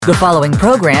The following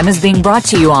program is being brought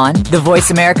to you on the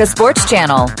Voice America Sports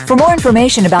Channel. For more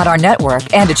information about our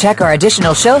network and to check our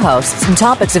additional show hosts and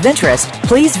topics of interest,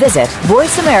 please visit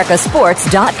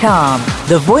voiceamericasports.com.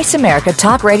 The Voice America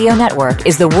Talk Radio Network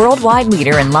is the worldwide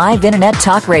leader in live Internet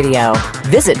talk radio.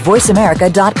 Visit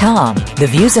voiceamerica.com. The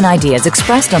views and ideas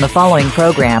expressed on the following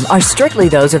program are strictly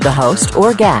those of the host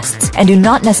or guests and do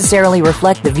not necessarily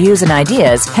reflect the views and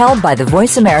ideas held by the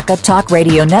Voice America Talk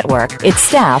Radio Network, its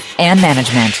staff, and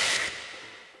management.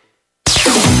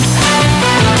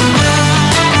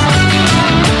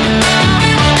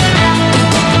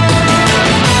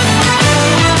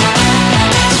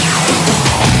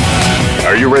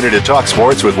 Are you ready to talk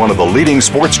sports with one of the leading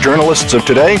sports journalists of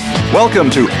today? Welcome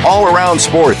to All Around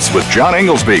Sports with John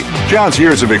Inglesby. John's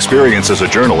years of experience as a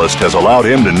journalist has allowed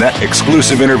him to net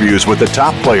exclusive interviews with the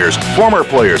top players, former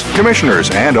players, commissioners,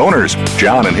 and owners.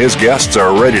 John and his guests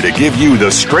are ready to give you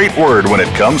the straight word when it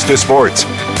comes to sports.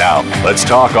 Now, let's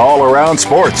talk all around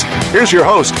sports. Here's your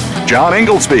host, John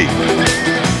Inglesby.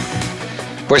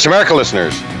 Voice America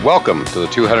listeners, welcome to the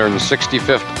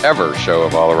 265th ever show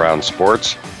of All Around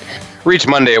Sports. Each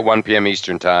Monday at 1 p.m.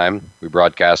 Eastern Time, we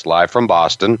broadcast live from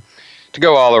Boston to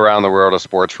go all around the world of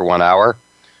sports for 1 hour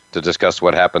to discuss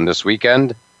what happened this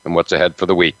weekend and what's ahead for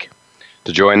the week.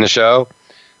 To join the show,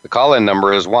 the call-in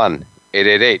number is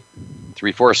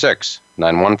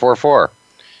 1-888-346-9144, or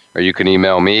you can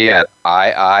email me at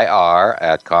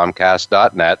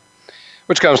iir@comcast.net,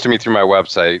 which comes to me through my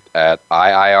website at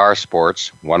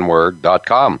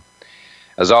iirsports.com.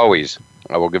 As always,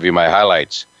 I will give you my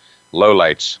highlights,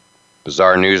 lowlights,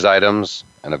 bizarre news items,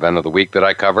 and event of the week that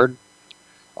I covered.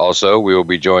 Also, we will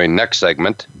be joined next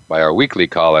segment by our weekly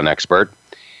call-in expert,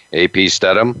 A.P.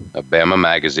 Stedham of Bama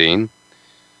Magazine,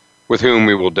 with whom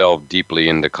we will delve deeply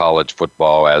into college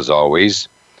football as always.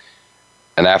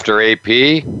 And after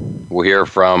A.P., we'll hear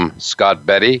from Scott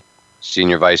Betty,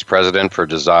 Senior Vice President for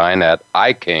Design at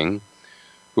iKing,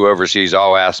 who oversees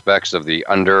all aspects of the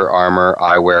Under Armour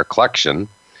eyewear collection,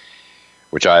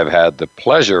 which I've had the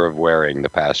pleasure of wearing the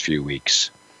past few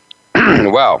weeks.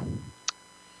 Well,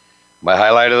 my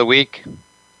highlight of the week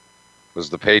was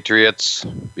the Patriots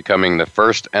becoming the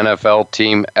first NFL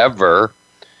team ever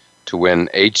to win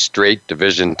 8 straight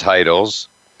division titles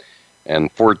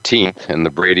and 14th in the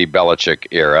Brady-Belichick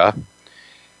era,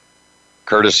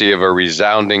 courtesy of a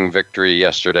resounding victory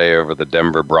yesterday over the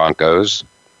Denver Broncos,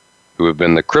 who have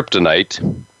been the kryptonite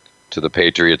to the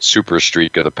Patriots' super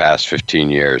streak of the past 15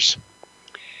 years.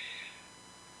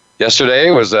 Yesterday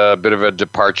was a bit of a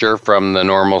departure from the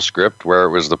normal script, where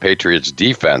it was the Patriots'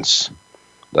 defense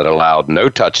that allowed no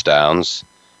touchdowns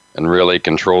and really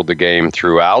controlled the game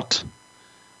throughout.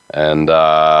 And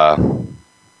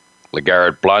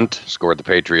LeGarrette Blount scored the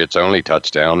Patriots' only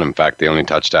touchdown, in fact, the only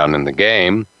touchdown in the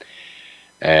game.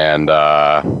 And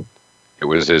it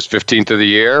was his 15th of the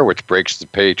year, which breaks the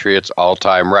Patriots'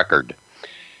 all-time record.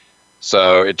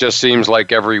 So it just seems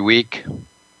like every week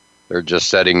they're just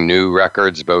setting new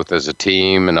records, both as a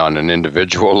team and on an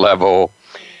individual level.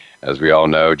 As we all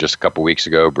know, just a couple weeks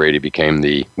ago, Brady became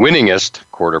the winningest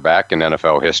quarterback in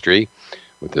NFL history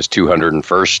with his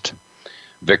 201st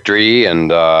victory.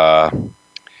 And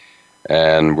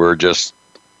we're just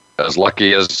as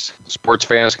lucky as sports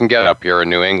fans can get up here in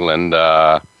New England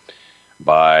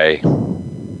by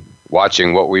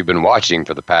watching what we've been watching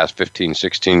for the past 15,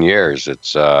 16 years.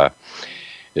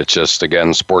 It's just,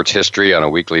 again, sports history on a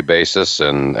weekly basis,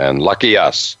 and lucky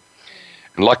us.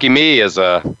 And lucky me as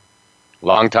a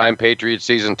longtime Patriots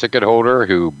season ticket holder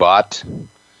who bought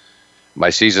my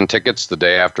season tickets the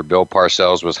day after Bill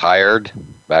Parcells was hired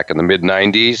back in the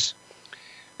mid-'90s.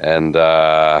 And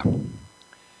I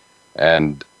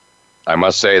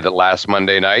must say that last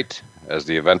Monday night, as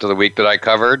the event of the week that I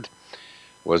covered,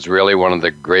 was really one of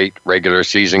the great regular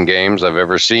season games I've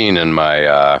ever seen in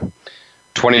my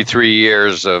 23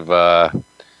 years of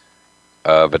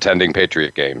attending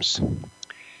Patriot games.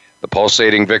 The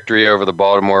pulsating victory over the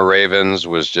Baltimore Ravens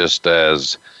was just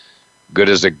as good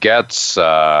as it gets.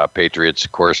 Patriots,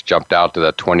 of course, jumped out to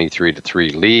that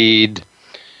 23-3 lead.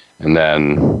 And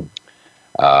then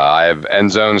I have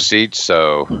end zone seats,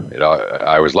 so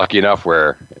I was lucky enough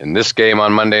where in this game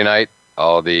on Monday night,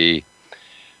 all the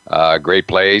great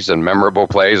plays and memorable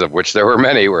plays, of which there were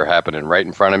many, were happening right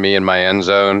in front of me in my end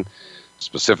zone.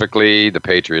 Specifically, the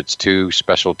Patriots' 2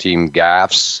 special team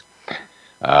gaffes.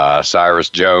 Cyrus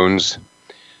Jones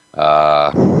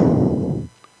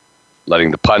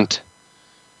letting the punt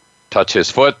touch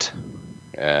his foot,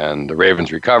 and the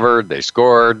Ravens recovered. They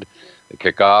scored. They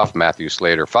kick off. Matthew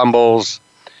Slater fumbles,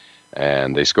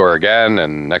 and they score again.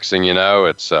 And next thing you know,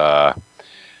 it's the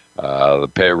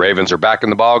Ravens are back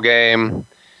in the ball game.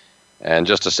 And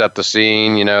just to set the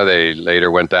scene, they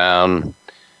later went down,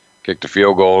 kicked a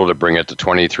field goal to bring it to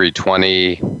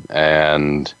 23-20,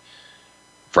 and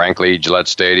frankly, Gillette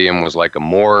Stadium was like a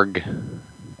morgue.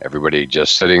 Everybody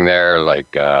just sitting there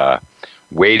like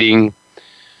waiting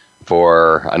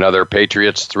for another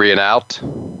Patriots 3 and out,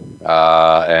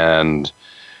 and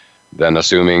then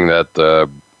assuming that the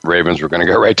Ravens were going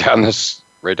to go right down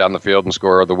the field and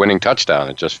score the winning touchdown.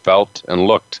 It just felt and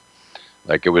looked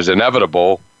like it was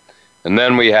inevitable. And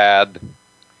then we had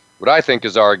what I think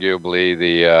is arguably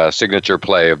the signature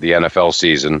play of the NFL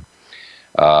season,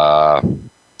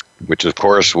 which of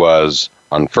course was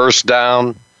on first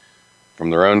down from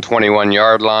their own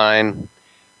 21-yard line.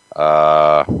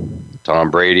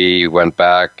 Tom Brady went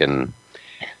back and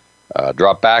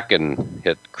dropped back and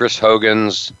hit Chris Hogan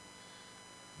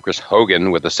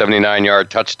with a 79-yard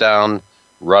touchdown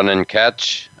run and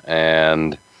catch,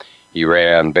 and he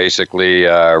ran basically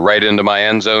right into my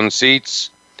end zone seats.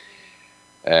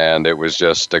 And it was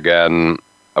just, again,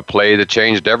 a play that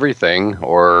changed everything,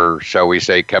 or shall we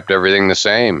say kept everything the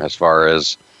same as far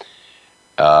as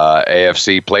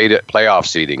AFC playoff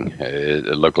seeding. It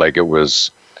looked like it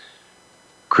was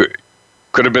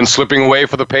could have been slipping away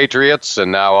for the Patriots,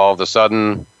 and now all of a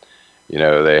sudden,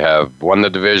 they have won the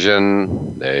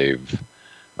division. They've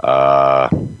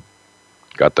got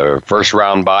the first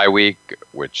round bye week,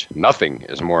 which nothing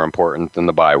is more important than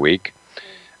the bye week.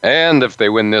 And if they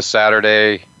win this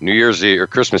Saturday, New Year's Eve or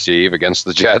Christmas Eve against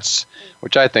the Jets,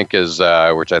 which I think I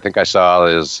saw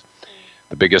is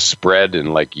the biggest spread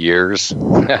in like years,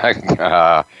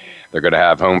 they're going to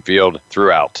have home field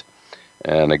throughout.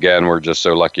 And again, we're just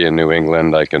so lucky in New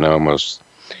England. I can almost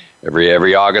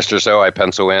every August or so, I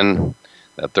pencil in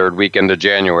that third weekend of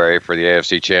January for the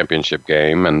AFC Championship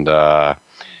game, and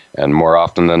more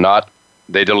often than not,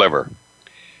 they deliver.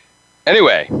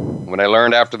 Anyway, when I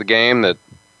learned after the game that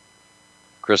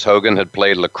Chris Hogan had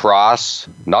played lacrosse,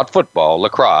 not football,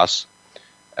 lacrosse,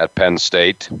 at Penn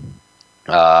State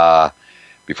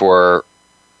before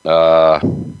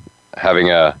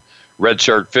having a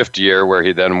redshirt fifth year, where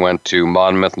he then went to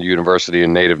Monmouth University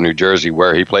in native New Jersey,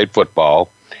 where he played football.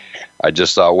 I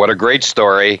just thought, what a great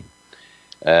story.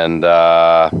 And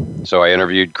so I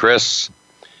interviewed Chris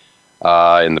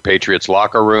in the Patriots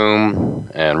locker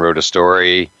room and wrote a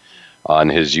story on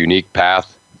his unique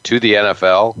path to the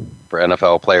NFL for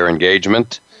NFL player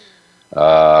engagement.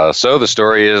 So the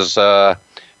story is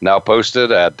now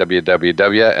posted at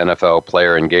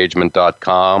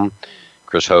www.nflplayerengagement.com.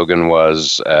 Chris Hogan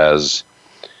was as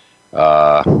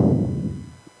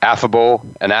affable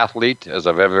an athlete as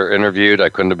I've ever interviewed. I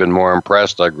couldn't have been more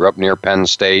impressed. I grew up near Penn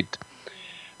State.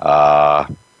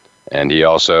 And he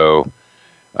also,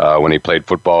 when he played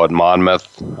football at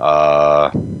Monmouth,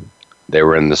 they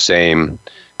were in the same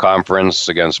conference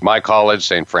against my college,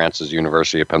 St. Francis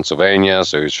University of Pennsylvania,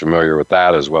 so he's familiar with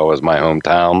that, as well as my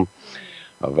hometown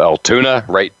of Altoona,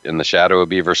 right in the shadow of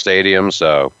Beaver Stadium.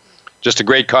 So just a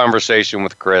great conversation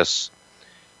with Chris,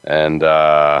 and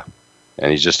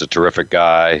he's just a terrific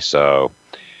guy. So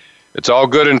it's all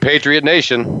good in Patriot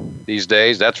Nation these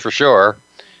days, that's for sure.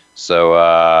 So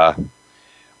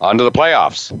on to the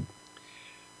playoffs.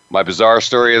 My bizarre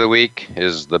story of the week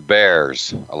is the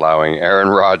Bears allowing Aaron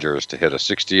Rodgers to hit a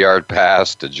 60-yard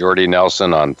pass to Jordy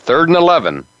Nelson on 3rd and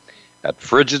 11 at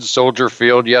Frigid Soldier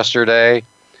Field yesterday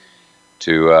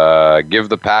to give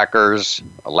the Packers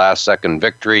a last-second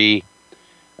victory.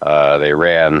 They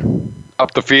ran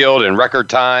up the field in record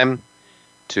time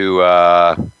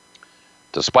to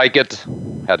spike it.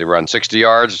 Had to run 60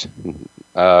 yards,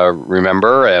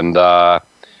 remember, and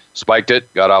spiked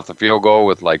it, got off the field goal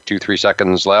with like 2-3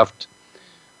 seconds left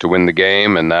to win the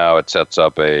game, and now it sets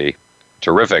up a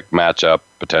terrific matchup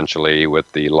potentially with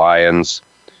the Lions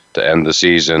to end the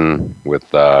season with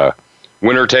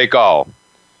winner take all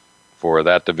for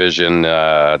that division,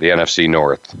 the NFC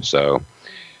North. So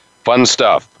fun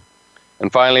stuff.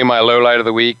 And finally, my low light of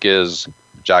the week is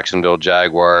Jacksonville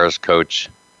Jaguars coach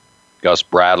Gus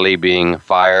Bradley being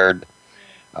fired.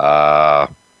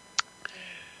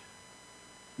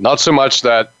 Not so much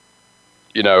that,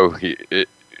 the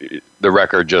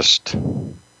record just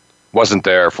wasn't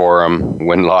there for him,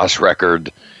 win-loss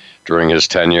record during his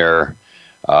tenure,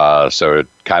 so it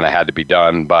kind of had to be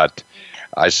done. But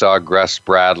I saw Gus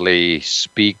Bradley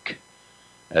speak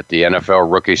at the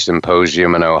NFL Rookie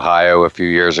Symposium in Ohio a few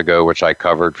years ago, which I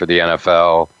covered for the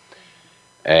NFL,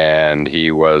 and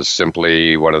he was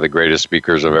simply one of the greatest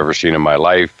speakers I've ever seen in my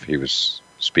life. He was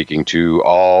speaking to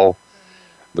all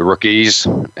the rookies,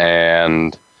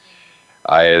 and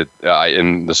I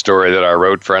in the story that I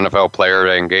wrote for NFL Player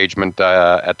Engagement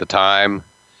at the time,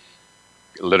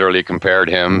 literally compared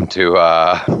him to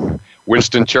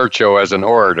Winston Churchill as an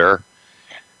orator,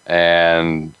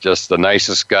 and just the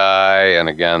nicest guy, and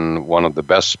again, one of the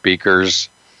best speakers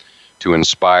to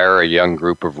inspire a young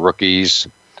group of rookies.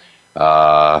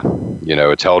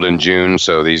 It's held in June,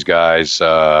 so these guys,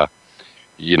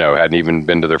 hadn't even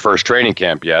been to their first training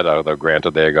camp yet, although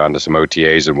granted they had gone to some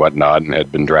OTAs and whatnot and had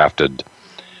been drafted,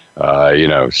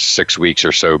 6 weeks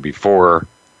or so before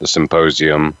the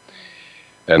symposium.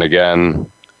 And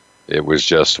again, it was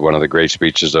just one of the great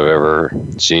speeches I've ever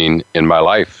seen in my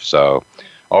life. So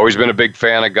always been a big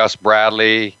fan of Gus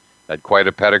Bradley. Had quite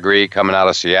a pedigree coming out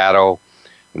of Seattle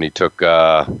when he took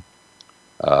over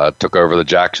the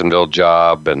Jacksonville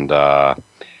job. And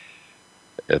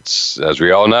it's, as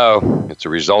we all know, it's a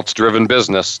results-driven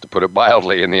business, to put it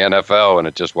mildly, in the NFL, and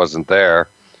it just wasn't there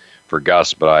for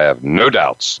Gus. But I have no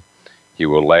doubts he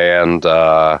will land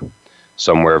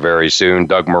somewhere very soon.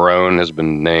 Doug Marrone has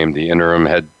been named the interim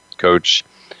head coach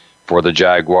for the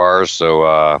Jaguars,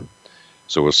 so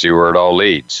we'll see where it all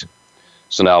leads.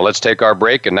 So now let's take our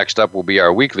break, and next up will be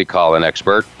our weekly call-in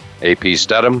expert, AP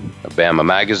Stedham of Bama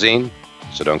Magazine,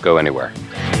 so don't go anywhere.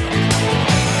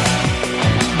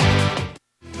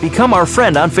 Become our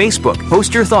friend on Facebook.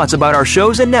 Post your thoughts about our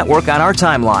shows and network on our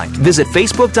timeline. Visit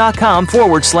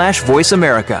facebook.com/Voice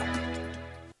America.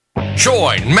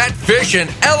 Join Matt Fish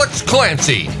and Alex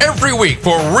Clancy every week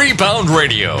for Rebound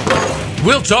Radio.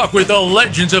 We'll talk with the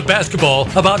legends of basketball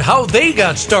about how they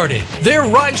got started, their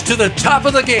rise to the top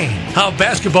of the game, how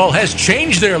basketball has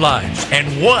changed their lives,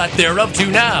 and what they're up to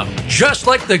now. Just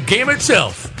like the game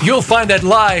itself, you'll find that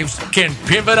lives can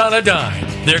pivot on a dime.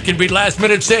 There can be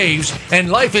last-minute saves, and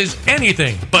life is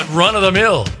anything but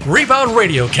run-of-the-mill. Rebound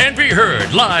Radio can be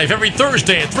heard live every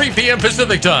Thursday at 3 p.m.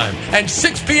 Pacific Time and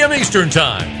 6 p.m. Eastern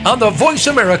Time on the Voice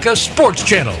America Sports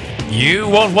Channel. You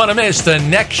won't want to miss the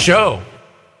next show.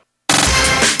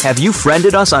 Have you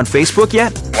friended us on Facebook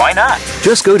yet? Why not?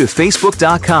 Just go to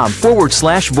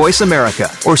facebook.com/Voice America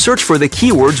or search for the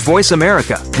keywords Voice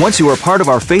America. Once you are part of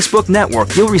our Facebook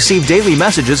network, you'll receive daily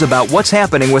messages about what's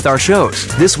happening with our shows,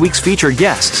 this week's featured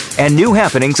guests, and new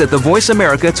happenings at the Voice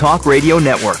America Talk Radio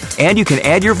Network. And you can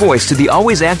add your voice to the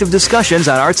always active discussions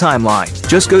on our timeline.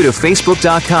 Just go to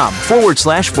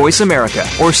facebook.com/Voice America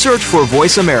or search for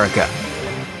Voice America.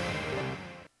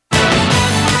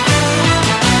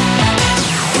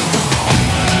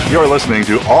 You're listening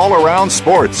to All Around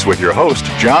Sports with your host,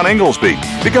 John Inglesby.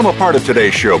 Become a part of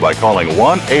today's show by calling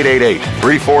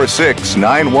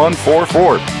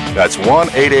 1-888-346-9144. That's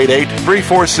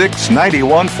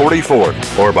 1-888-346-9144.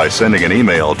 Or by sending an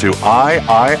email to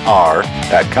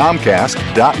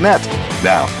iir@comcast.net.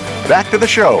 Now, back to the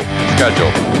show.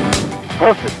 Schedule.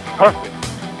 Perfect.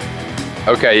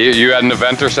 Okay, you had an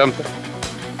event or something?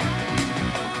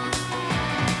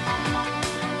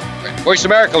 Voice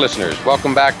America listeners,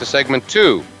 welcome back to segment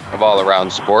 2 of All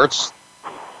Around Sports.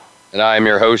 And I am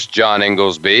your host, John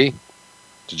Inglesby.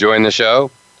 To join the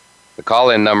show, the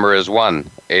call-in number is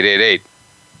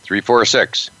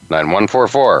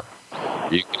 1-888-346-9144.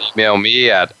 You can email me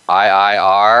at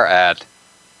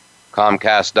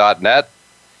iir@comcast.net.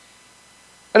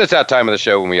 And it's that time of the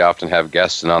show when we often have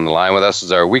guests, and on the line with us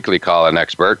is our weekly call-in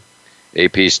expert,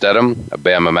 AP Stedham of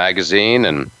Bama Magazine.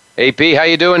 And AP, how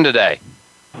you doing today?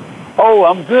 Oh,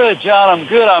 I'm good, John. I'm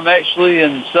good. I'm actually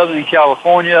in Southern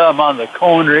California. I'm on the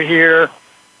corner here,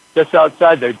 just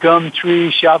outside the Gumtree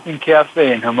Shopping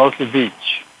Cafe in Hermosa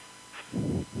Beach.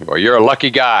 Well, you're a lucky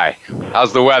guy.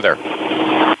 How's the weather?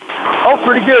 Oh,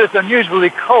 pretty good. It's unusually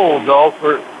cold, though,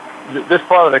 for this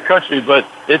part of the country, but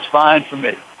it's fine for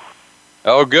me.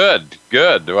 Oh, good.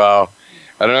 Well,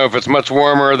 I don't know if it's much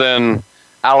warmer than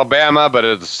Alabama, but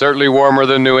it's certainly warmer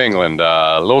than New England.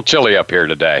 A little chilly up here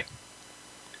today.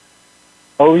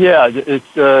 Oh yeah,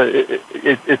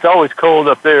 it's always cold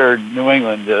up there in New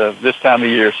England this time of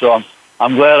year. So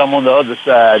I'm glad I'm on the other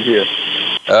side here.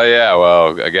 Oh yeah,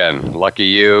 well again, lucky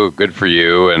you, good for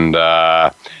you, and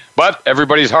but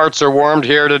everybody's hearts are warmed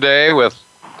here today with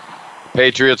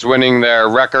Patriots winning their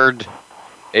record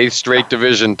 8th straight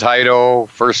division title,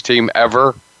 first team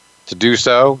ever to do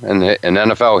so in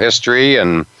NFL history,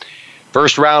 and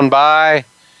first round bye,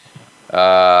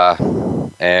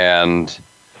 and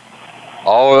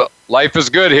all life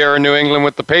is good here in New England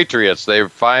with the Patriots.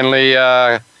 They've finally,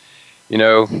 got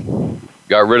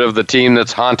rid of the team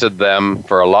that's haunted them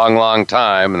for a long, long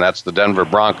time, and that's the Denver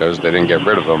Broncos. They didn't get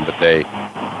rid of them, but they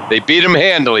beat them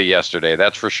handily yesterday,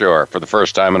 that's for sure, for the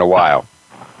first time in a while.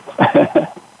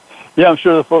 Yeah, I'm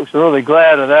sure the folks are really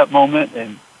glad of that moment,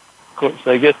 and of course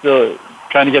they get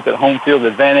trying to get that home field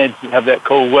advantage, have that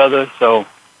cold weather, so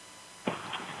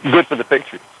good for the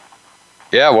Patriots.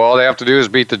 Yeah, well, all they have to do is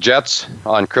beat the Jets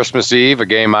on Christmas Eve, a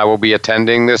game I will be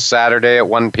attending this Saturday at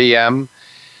 1 p.m.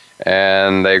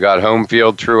 And they got home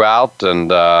field throughout, and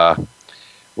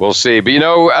we'll see. But,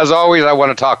 as always, I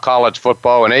want to talk college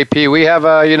football. And AP, we have,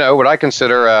 what I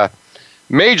consider a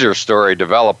major story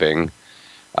developing.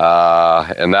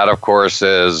 And that, of course,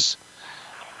 is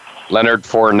Leonard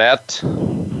Fournette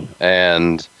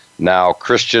and now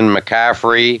Christian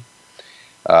McCaffrey.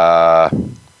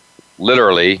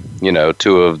 Literally,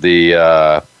 two of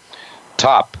the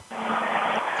top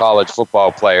college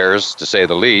football players, to say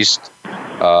the least,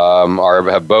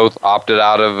 have both opted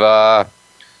out of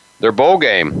their bowl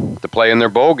game, to play in their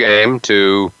bowl game,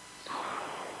 to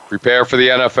prepare for the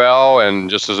NFL,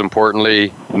 and just as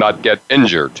importantly, not get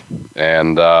injured.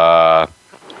 And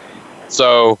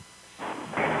so,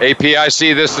 AP, I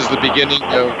see this as the beginning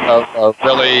of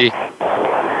really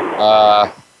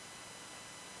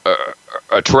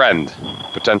a trend,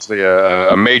 potentially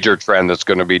a major trend that's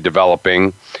going to be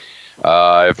developing,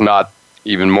 if not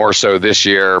even more so this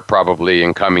year, probably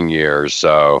in coming years.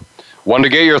 So wanted to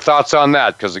get your thoughts on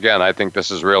that, because, again, I think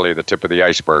this is really the tip of the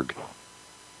iceberg.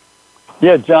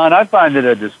 Yeah, John, I find it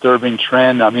a disturbing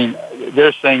trend. I mean,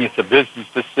 they're saying it's a business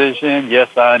decision.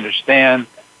 Yes, I understand.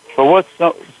 But what's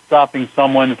stopping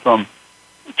someone from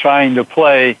trying to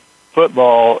play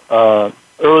football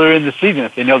earlier in the season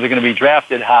if they know they're going to be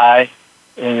drafted high?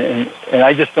 And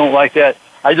I just don't like that.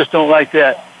 I just don't like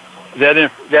that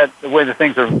the way the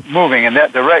things are moving in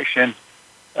that direction.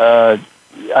 I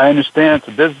understand it's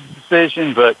a business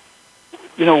decision, but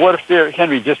what if Derrick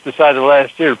Henry just decided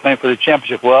last year to play for the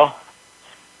championship? Well,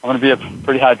 I'm going to be a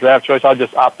pretty high draft choice. I'll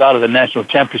just opt out of the national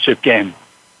championship game.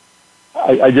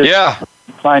 I just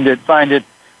find it bad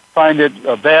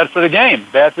for the game,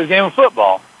 bad for the game of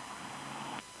football.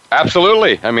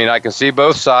 Absolutely. I mean, I can see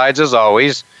both sides as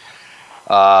always.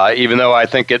 Even though I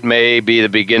think it may be the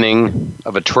beginning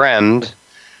of a trend,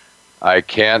 I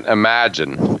can't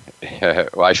imagine.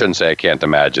 Well, I shouldn't say I can't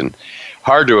imagine.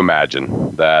 Hard to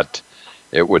imagine that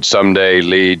it would someday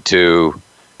lead to,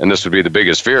 and this would be the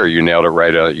biggest fear. You nailed it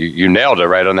right. You nailed it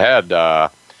right on the head.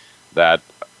 That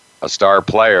a star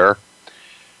player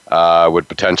would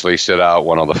potentially sit out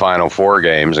one of the Final Four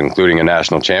games, including a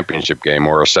national championship game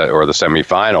or the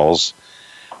semifinals.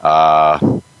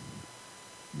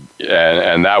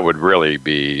 And that would really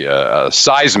be a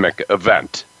seismic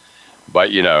event.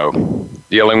 But,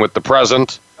 dealing with the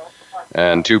present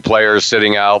and two players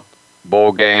sitting out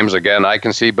bowl games, again, I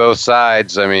can see both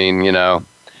sides. I mean,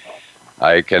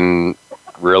 I can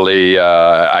really,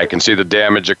 I can see the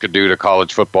damage it could do to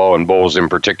college football and bowls in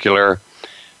particular.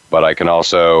 But I can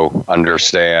also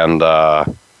understand, how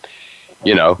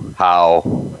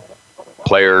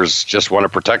players just want to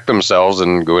protect themselves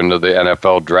and go into the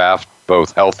NFL draft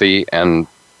both healthy and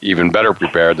even better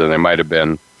prepared than they might have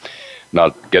been,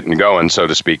 not getting going, so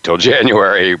to speak, till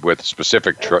January with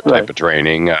specific type of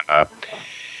training.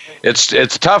 It's a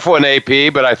tough one,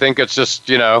 AP, but I think it's just,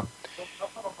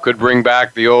 could bring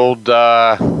back the old,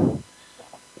 the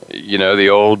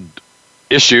old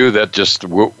issue that just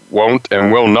won't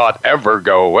and will not ever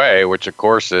go away, which, of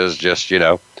course, is just,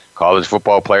 college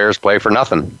football players play for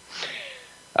nothing,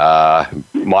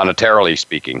 monetarily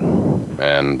speaking.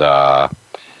 And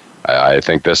I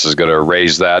think this is going to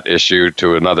raise that issue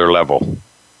to another level.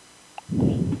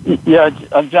 Yeah,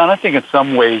 John, I think in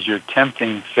some ways you're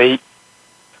tempting fate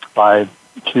by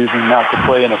choosing not to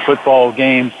play in a football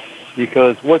game,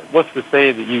 because what's to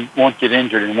say that you won't get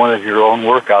injured in one of your own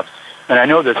workouts? And I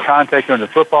know there's contact during the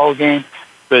football game,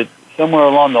 but somewhere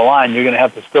along the line you're going to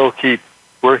have to still keep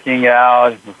working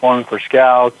out and performing for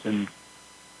scouts, and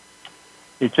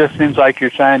it just seems like you're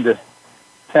trying to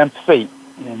tempt fate.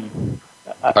 And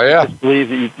I just believe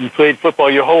that you played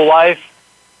football your whole life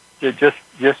to just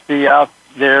be out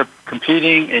there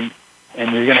competing, and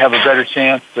you're going to have a better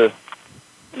chance to,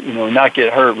 not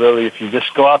get hurt, really, if you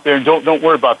just go out there and don't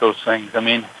worry about those things. I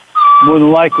mean, more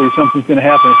than likely something's going to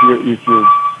happen if you're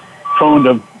prone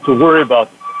to worry about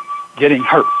getting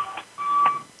hurt.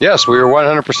 Yes, we were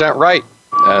 100% right.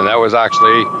 And that was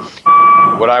actually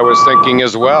what I was thinking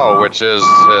as well, which is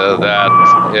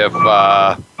that if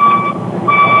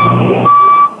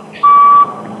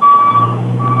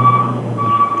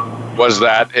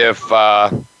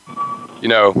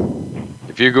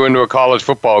if you go into a college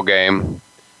football game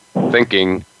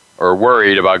thinking or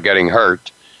worried about getting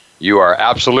hurt, you are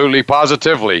absolutely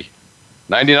positively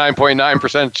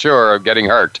 99.9% sure of getting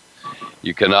hurt.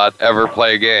 You cannot ever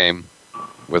play a game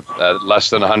with less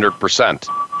than 100%,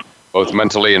 both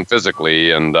mentally and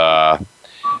physically. And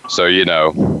so,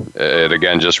 it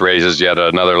again just raises yet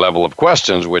another level of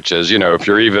questions, which is, if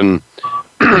you're even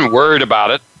worried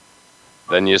about it,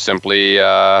 then you simply,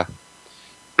 have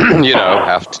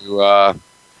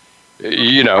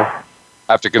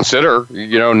to consider,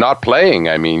 not playing.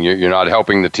 I mean, you're not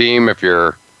helping the team if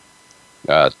you're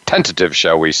tentative,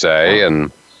 shall we say.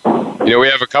 And, we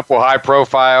have a couple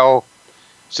high-profile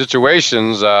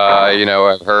situations.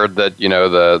 I've heard that,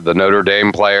 the Notre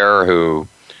Dame player who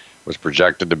was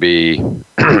projected to be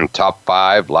top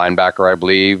 5 linebacker, I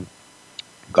believe,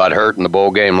 got hurt in the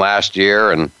bowl game last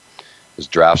year, and his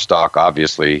draft stock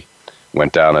obviously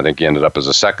went down. I think he ended up as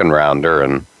a second rounder.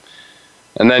 And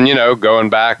then, going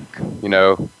back,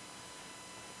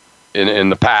 in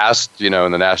the past, in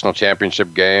the national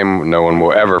championship game, no one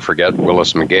will ever forget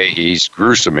Willis McGahee's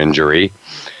gruesome injury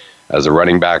as a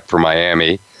running back for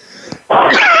Miami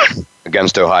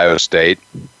against Ohio State.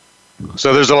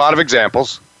 So there's a lot of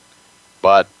examples,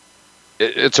 but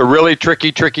it's a really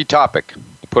tricky topic,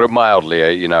 to put it mildly.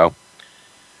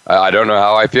 I don't know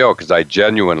how I feel, because I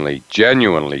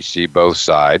genuinely see both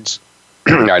sides.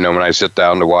 I know when I sit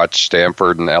down to watch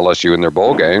Stanford and LSU in their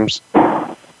bowl games,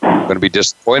 I'm going to be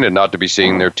disappointed not to be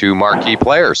seeing their 2 marquee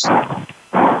players.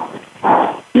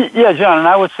 Yeah, John, and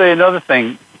I would say another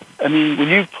thing. I mean, when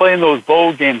you play in those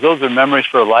bowl games, those are memories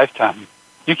for a lifetime.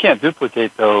 You can't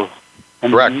duplicate those.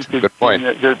 And correct. Good point.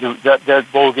 That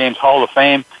bowl game's Hall of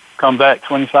Fame. Come back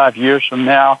 25 years from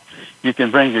now, you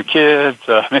can bring your kids,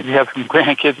 maybe have some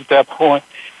grandkids at that point.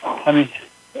 I mean,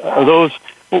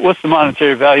 what's the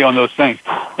monetary value on those things?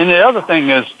 And the other thing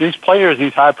is, these players,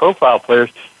 these high-profile players,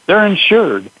 they're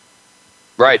insured,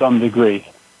 right, to some degree.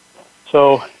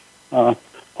 So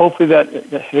hopefully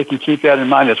that they can keep that in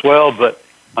mind as well. But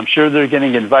I'm sure they're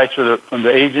getting advice from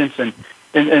the agents, and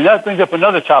that brings up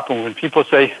another topic when people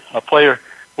say a player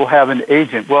will have an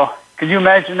agent. Well, can you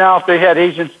imagine now if they had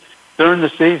agents during the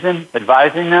season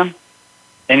advising them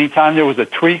anytime there was a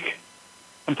tweak,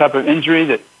 some type of injury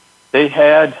that they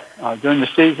had during the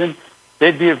season,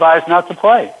 they'd be advised not to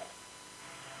play.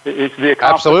 It's the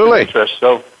conflict of interest.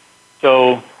 So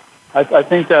I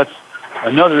think that's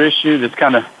another issue that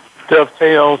kind of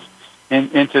dovetails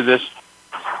into this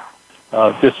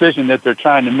decision that they're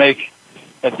trying to make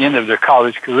at the end of their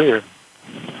college career.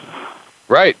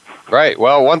 Right.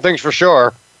 Well, one thing's for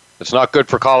sure. It's not good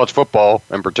for college football,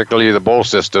 and particularly the bowl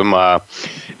system. And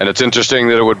it's interesting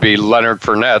that it would be Leonard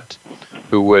Fournette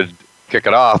who would kick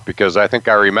it off, because I think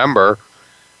I remember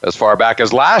as far back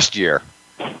as last year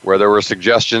where there were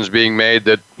suggestions being made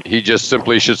that he just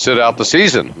simply should sit out the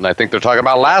season. And I think they're talking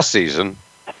about last season.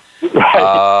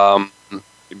 Right.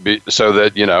 So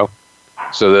that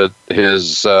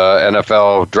his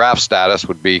NFL draft status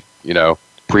would be,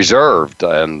 preserved.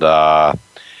 And I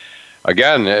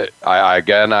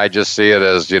just see it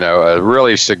as, a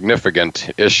really significant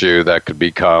issue that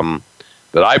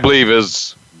I believe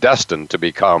is destined to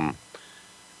become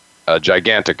a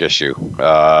gigantic issue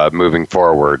moving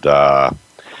forward.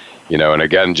 And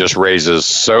again, just raises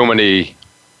so many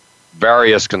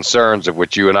various concerns, of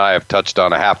which you and I have touched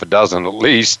on a half a dozen at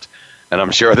least, and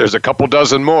I'm sure there's a couple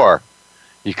dozen more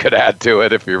you could add to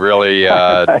it if you really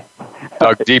dug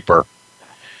deeper.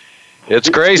 It's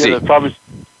crazy.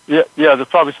 Yeah, there's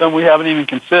probably some we haven't even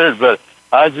considered, but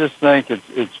I just think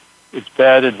it's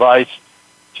bad advice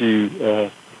to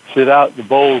sit out the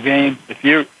bowl game. If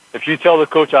you tell the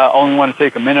coach, I only want to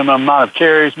take a minimum amount of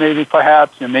carries, maybe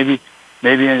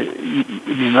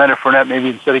Leonard Fournette, maybe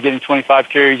instead of getting 25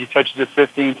 carries, he touches it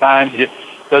 15 times. He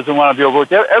doesn't want to be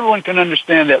overworked. Everyone can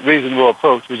understand that reasonable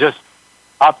approach. We're just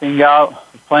opting out,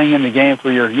 playing in the game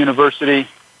for your university.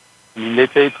 I mean, they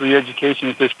paid for your education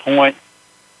at this point.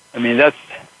 I mean, that's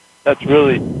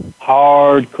really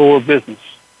hardcore business,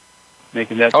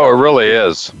 making that. Oh, it really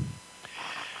is.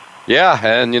 Yeah,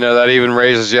 and that even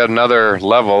raises yet another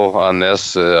level on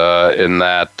this, in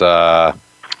that there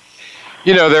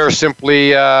are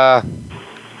simply the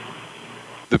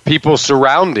people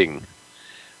surrounding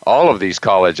all of these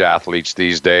college athletes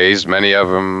these days. Many of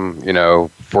them,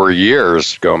 for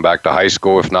years, going back to high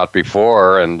school, if not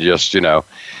before, and just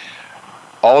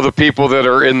all the people that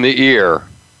are in the ear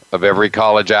of every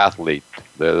college athlete.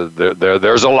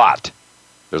 There's a lot.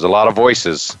 There's a lot of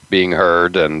voices being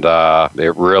heard, and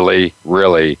it really,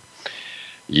 really,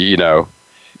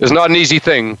 it's not an easy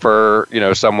thing for,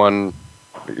 someone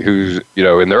who's,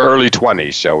 in their early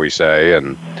 20s, shall we say,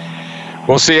 and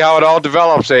we'll see how it all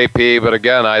develops, AP, but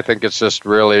again, I think it's just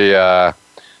really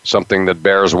something that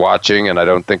bears watching, and I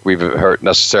don't think we've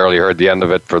necessarily heard the end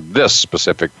of it for this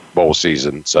specific bowl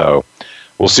season, so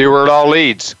we'll see where it all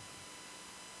leads.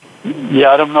 Yeah,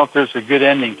 I don't know if there's a good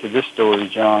ending to this story,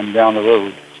 John, down the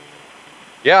road.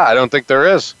 Yeah, I don't think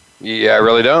there is. Yeah, I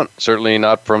really don't. Certainly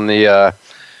not from the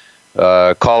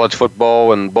college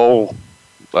football and bowl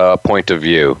point of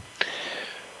view.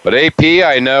 But AP,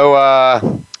 I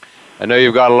know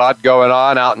you've got a lot going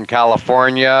on out in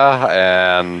California,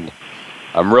 and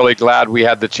I'm really glad we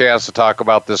had the chance to talk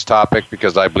about this topic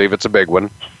because I believe it's a big one.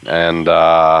 And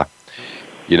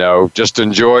just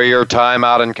enjoy your time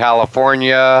out in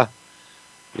California.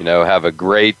 Have a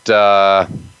great time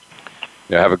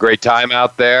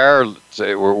out there.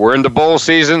 We're into bowl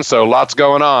season, so lots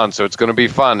going on. So it's going to be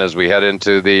fun as we head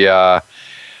into the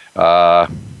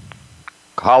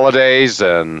holidays,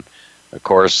 and of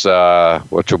course,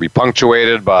 which will be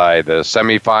punctuated by the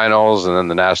semifinals and then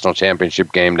the national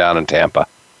championship game down in Tampa.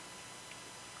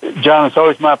 John, it's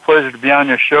always my pleasure to be on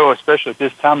your show, especially at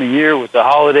this time of year with the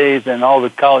holidays and all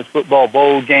the college football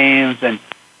bowl games and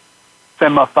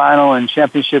semifinal and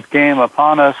championship game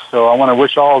upon us. So I want to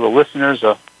wish all the listeners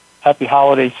a happy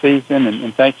holiday season,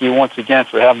 and thank you once again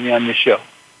for having me on your show.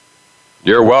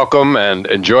 You're welcome, and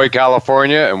enjoy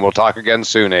California, and we'll talk again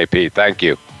soon, AP. Thank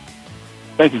you.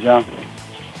 Thank you, John.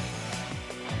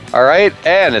 All right,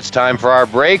 and it's time for our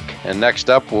break, and next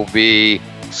up will be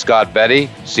Scott Betty,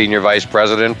 Senior Vice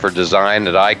President for Design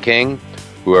at iKing,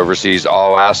 who oversees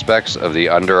all aspects of the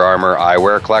Under Armour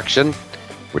eyewear collection,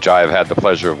 which I have had the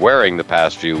pleasure of wearing the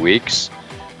past few weeks.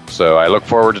 So I look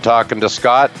forward to talking to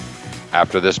Scott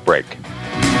after this break.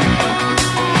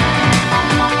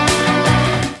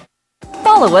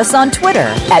 Follow us on Twitter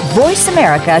at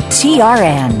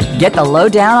VoiceAmericaTRN. Get the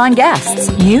lowdown on guests,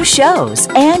 new shows,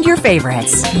 and your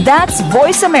favorites. That's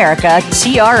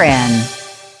VoiceAmericaTRN.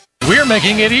 We're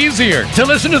making it easier to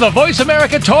listen to the Voice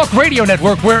America Talk Radio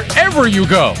Network wherever you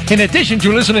go. In addition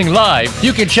to listening live,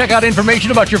 you can check out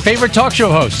information about your favorite talk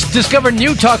show hosts, discover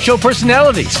new talk show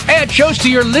personalities, add shows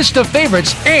to your list of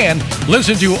favorites, and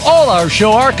listen to all our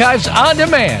show archives on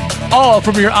demand. All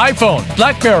from your iPhone,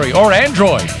 BlackBerry, or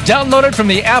Android. Download it from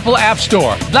the Apple App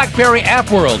Store, BlackBerry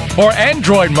App World, or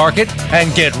Android Market,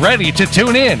 and get ready to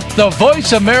tune in. The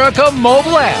Voice America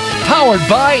mobile app, powered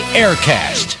by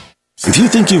Aircast. If you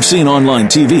think you've seen online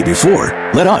TV before,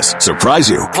 let us surprise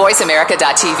you.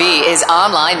 VoiceAmerica.tv is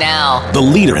online now. The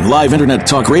leader in live internet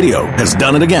talk radio has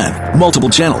done it again. Multiple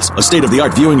channels, a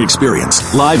state-of-the-art viewing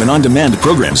experience, live and on-demand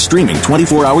programs streaming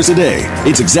 24 hours a day.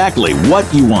 It's exactly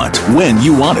what you want, when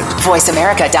you want it.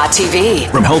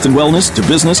 VoiceAmerica.tv. From health and wellness to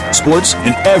business, sports,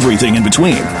 and everything in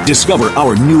between. Discover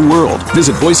our new world.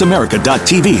 Visit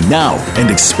VoiceAmerica.tv now and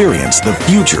experience the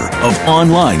future of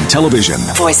online television.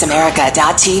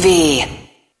 VoiceAmerica.tv.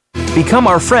 Become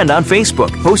our friend on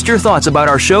Facebook. Post your thoughts about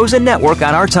our shows and network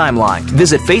on our timeline.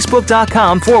 Visit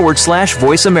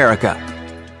Facebook.com/Voice America.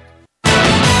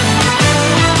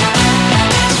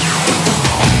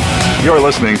 You're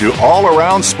listening to All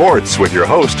Around Sports with your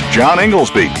host, John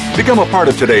Inglesby. Become a part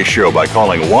of today's show by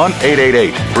calling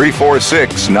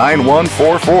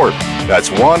 1-888-346-9144. That's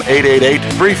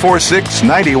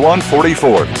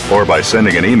 1-888-346-9144. Or by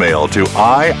sending an email to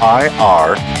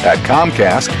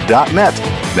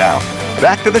iir@comcast.net. Now,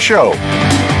 back to the show.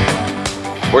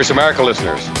 Voice America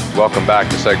listeners, welcome back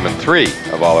to segment 3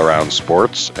 of All Around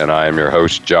Sports, and I am your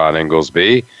host, John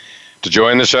Inglesby. To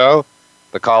join the show,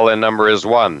 the call-in number is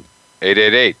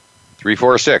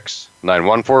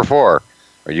 1-888-346-9144,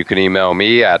 or you can email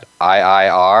me at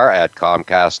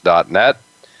iir@comcast.net.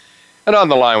 And on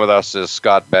the line with us is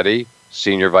Scott Betty,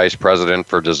 Senior Vice President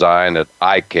for Design at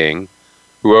iKing,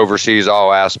 who oversees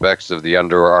all aspects of the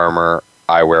Under Armour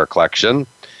eyewear collection,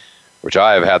 which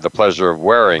I have had the pleasure of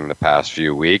wearing the past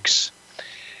few weeks.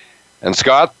 And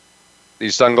Scott,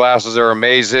 these sunglasses are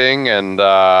amazing, and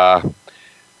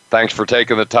thanks for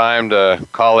taking the time to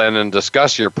call in and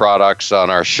discuss your products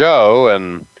on our show.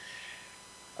 And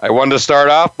I wanted to start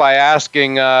off by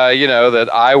asking, that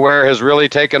eyewear has really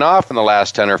taken off in the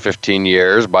last 10 or 15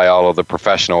 years by all of the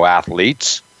professional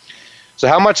athletes. So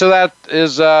how much of that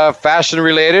is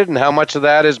fashion-related, and how much of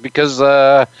that is because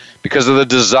of the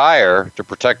desire to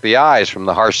protect the eyes from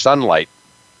the harsh sunlight?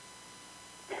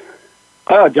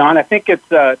 Oh, John, I think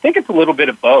it's a little bit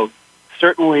of both.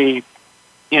 Certainly,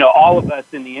 all of us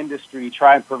in the industry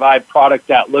try and provide product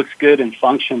that looks good and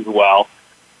functions well.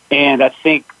 And I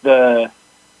think the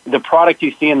product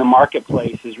you see in the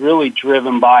marketplace is really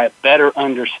driven by a better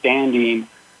understanding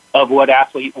of what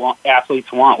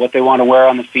athletes want, what they want to wear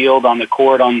on the field, on the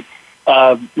court,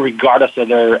 regardless of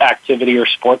their activity or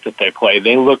sport that they play.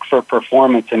 They look for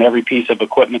performance in every piece of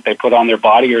equipment they put on their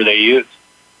body or they use.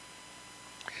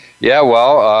 Yeah,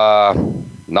 well,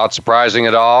 not surprising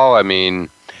at all. I mean,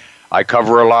 I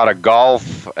cover a lot of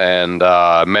golf and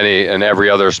every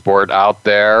other sport out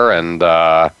there, and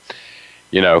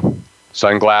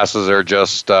sunglasses are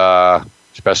just,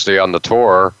 especially on the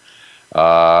tour,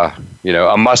 a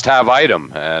must-have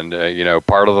item. And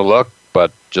part of the look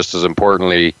but just as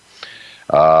importantly,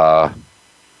 part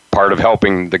of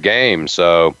helping the game.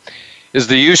 So is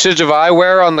the usage of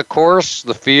eyewear on the course,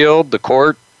 the field, the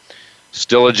court,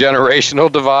 still a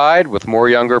generational divide with more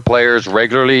younger players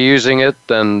regularly using it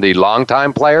than the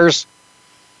longtime players?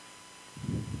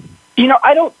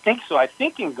 I don't think so. I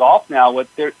think in golf now,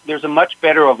 there's a much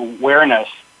better awareness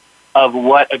of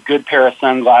what a good pair of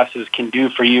sunglasses can do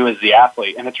for you as the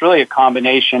athlete. And it's really a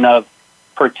combination of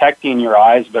protecting your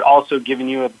eyes, but also giving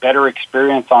you a better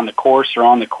experience on the course or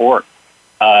on the court.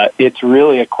 It's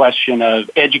really a question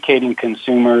of educating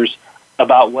consumers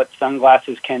about what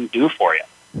sunglasses can do for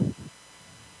you.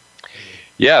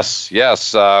 Yes.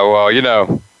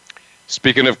 Well,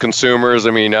 speaking of consumers,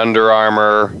 I mean, Under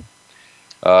Armour,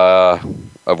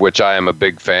 of which I am a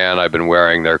big fan. I've been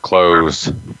wearing their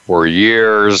clothes for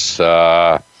years. They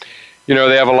have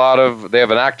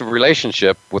an active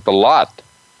relationship with a lot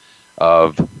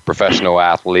of professional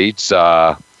athletes,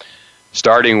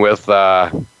 starting with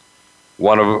a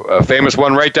famous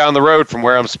one right down the road from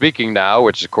where I'm speaking now,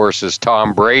 which of course is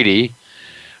Tom Brady,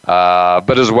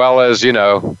 but as well as,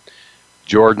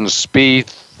 Jordan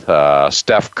Spieth,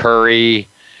 Steph Curry,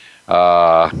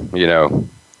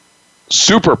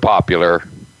 super popular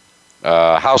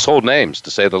household names,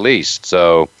 to say the least.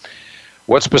 So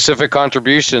what specific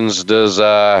contributions does,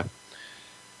 the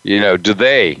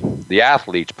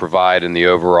athletes provide in the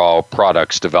overall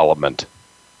product's development?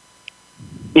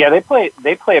 Yeah, they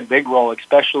play a big role,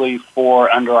 especially for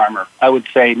Under Armour. I would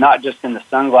say not just in the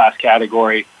sunglass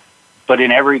category, but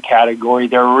in every category.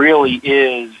 There really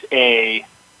is a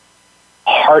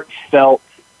heartfelt,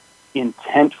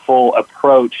 intentful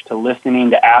approach to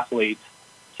listening to athletes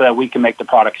so that we can make the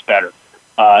products better.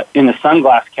 In the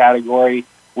sunglass category,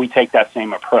 we take that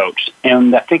same approach.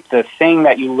 And I think the thing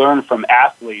that you learn from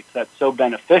athletes that's so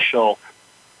beneficial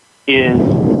is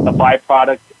a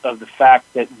byproduct of the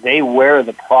fact that they wear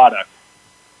the product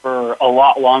for a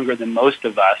lot longer than most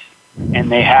of us,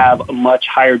 and they have a much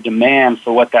higher demand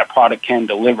for what that product can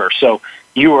deliver. So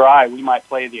you or I, we might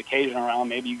play the occasional round.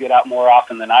 Maybe you get out more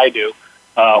often than I do,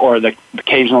 or the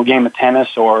occasional game of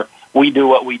tennis, or we do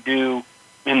what we do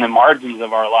in the margins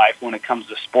of our life when it comes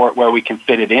to sport where we can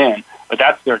fit it in. But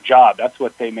that's their job. That's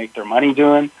what they make their money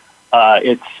doing.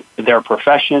 It's their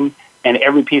profession, and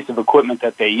every piece of equipment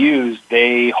that they use,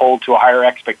 they hold to a higher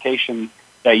expectation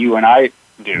that you and I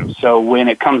do. So when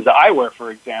it comes to eyewear,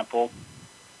 for example,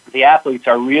 the athletes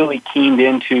are really keened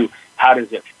into how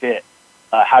does it fit?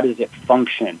 How does it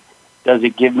function? Does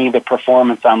it give me the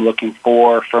performance I'm looking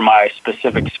for my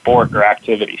specific sport or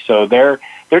activity? So they're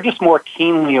just more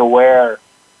keenly aware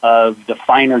of the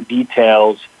finer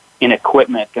details in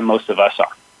equipment than most of us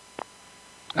are.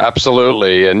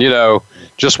 Absolutely. And,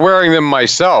 just wearing them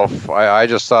myself, I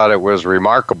just thought it was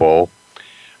remarkable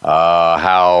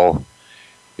how,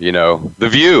 the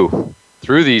view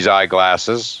through these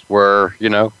eyeglasses were,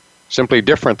 simply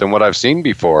different than what I've seen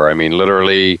before. I mean,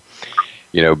 literally,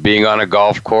 being on a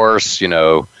golf course,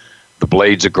 the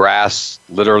blades of grass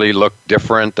literally looked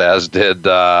different, as did,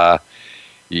 the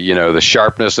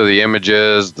sharpness of the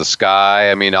images, the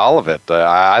sky. I mean, all of it.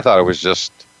 I thought it was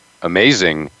just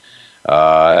amazing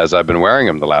as I've been wearing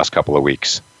them the last couple of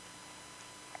weeks.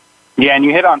 Yeah, and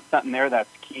you hit on something there that's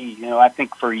key. I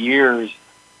think for years,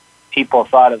 people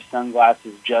thought of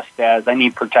sunglasses just as, I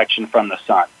need protection from the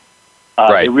sun.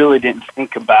 Right. They really didn't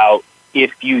think about,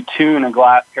 if you tune a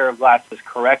pair of glasses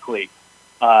correctly,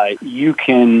 you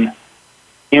can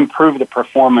improve the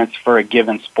performance for a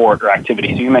given sport or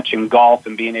activity. So you mentioned golf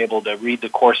and being able to read the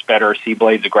course better or see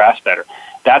blades of grass better.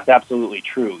 That's absolutely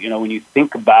true. When you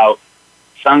think about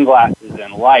sunglasses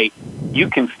and light, you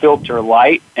can filter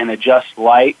light and adjust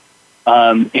light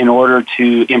in order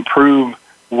to improve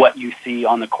what you see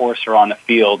on the course or on the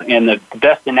field. And the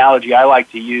best analogy I like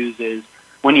to use is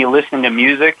when you listen to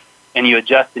music and you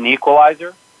adjust an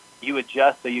equalizer, you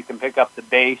adjust so you can pick up the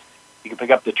bass, you can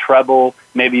pick up the treble.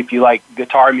 Maybe if you like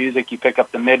guitar music, you pick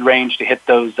up the mid-range to hit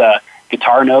those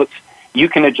guitar notes. You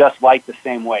can adjust light the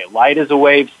same way. Light is a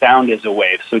wave, sound is a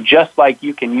wave. So just like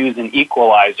you can use an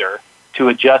equalizer to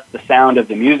adjust the sound of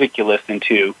the music you listen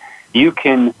to, you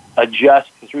can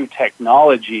adjust through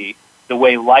technology the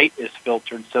way light is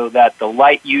filtered so that the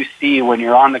light you see when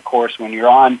you're on the course, when you're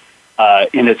on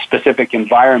in a specific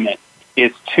environment,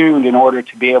 is tuned in order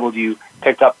to be able to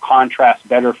pick up contrast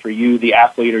better for you, the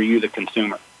athlete, or you, the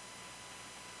consumer.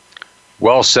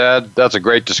 Well said. That's a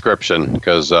great description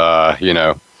because,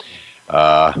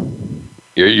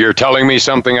 you're telling me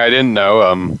something I didn't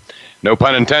know. No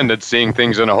pun intended, seeing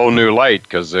things in a whole new light,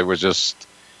 because it was just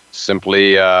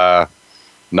simply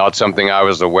not something I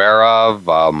was aware of.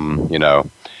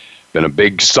 Been a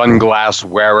big sunglass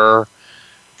wearer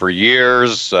for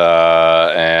years,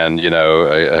 and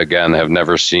again, have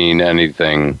never seen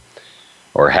anything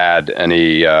or had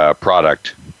any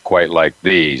product quite like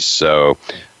these. So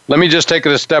let me just take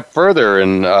it a step further.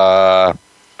 And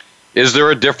is there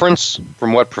a difference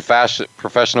from what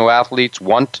professional athletes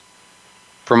want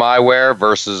from eyewear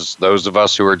versus those of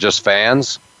us who are just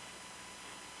fans?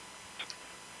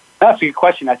 That's a good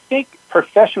question. I think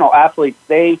professional athletes,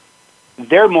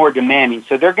 they're more demanding,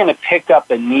 so they're going to pick up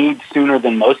a need sooner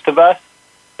than most of us.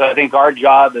 So I think our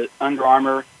job at Under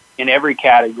Armour in every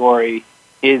category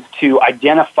is to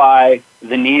identify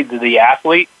the needs of the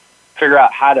athlete, figure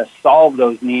out how to solve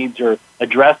those needs or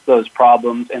address those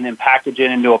problems, and then package it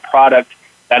into a product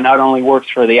that not only works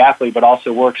for the athlete but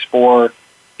also works for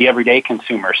the everyday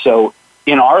consumer. So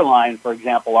in our line, for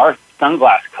example, our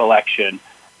sunglass collection,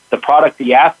 the product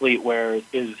the athlete wears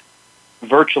is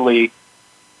virtually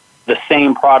the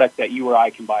same product that you or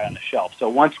I can buy on the shelf. So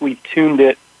once we've tuned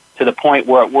it to the point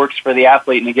where it works for the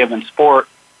athlete in a given sport,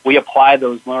 we apply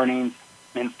those learnings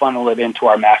and funnel it into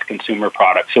our mass consumer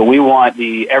product. So we want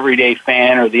the everyday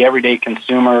fan or the everyday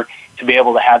consumer to be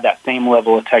able to have that same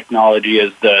level of technology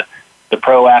as the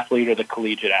pro athlete or the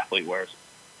collegiate athlete wears.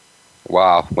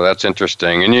 Wow. Well, that's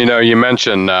interesting. And, you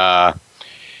mentioned,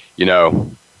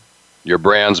 your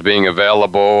brands being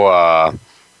available.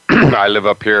 I live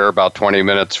up here about 20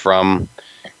 minutes from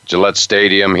Gillette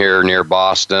Stadium here near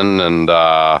Boston. And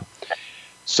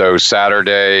so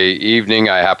Saturday evening,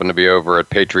 I happen to be over at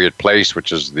Patriot Place,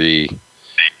 which is the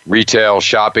retail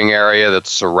shopping area that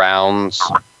surrounds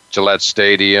Gillette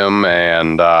Stadium.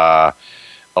 And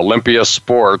Olympia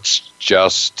Sports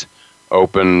just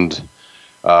opened,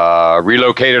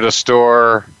 relocated a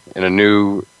store in a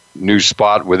new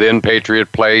spot within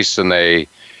Patriot Place, and they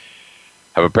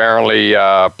have apparently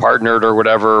partnered or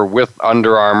whatever with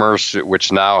Under Armour,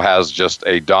 which now has just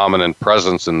a dominant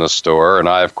presence in the store. And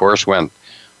I, of course, went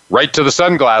right to the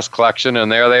sunglass collection,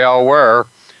 and there they all were,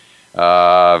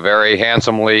 very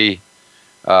handsomely,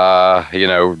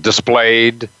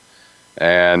 displayed,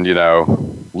 and,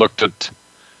 looked at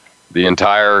the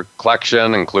entire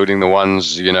collection, including the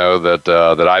ones,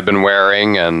 that I've been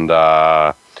wearing, and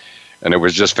it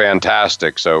was just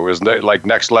fantastic. So it was like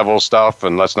next level stuff.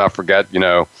 And let's not forget,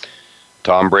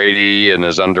 Tom Brady and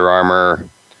his Under Armour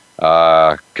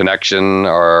connection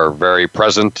are very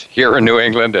present here in New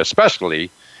England,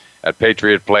 especially at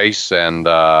Patriot Place and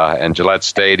Gillette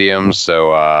Stadium.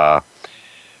 So yeah,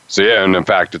 and in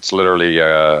fact, it's literally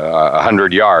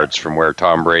 100 yards from where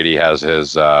Tom Brady has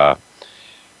his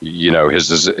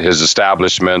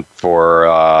establishment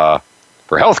for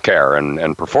healthcare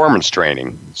and performance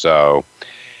training. So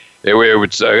it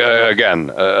was,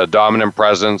 again, a dominant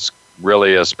presence,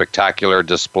 really a spectacular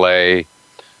display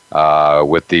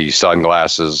with the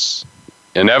sunglasses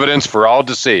in evidence for all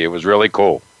to see. It was really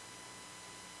cool.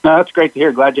 No, that's great to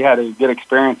hear. Glad you had a good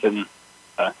experience, and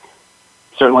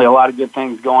certainly a lot of good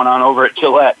things going on over at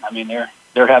Gillette. I mean,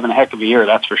 they're having a heck of a year,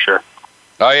 that's for sure.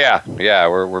 Oh, yeah.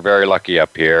 We're very lucky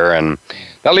up here. And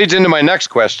that leads into my next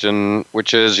question,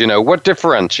 which is, what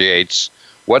differentiates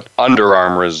what Under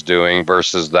Armour is doing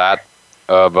versus that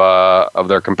of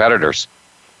their competitors?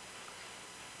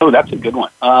 Oh, that's a good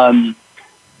one. I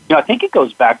think it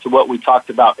goes back to what we talked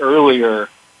about earlier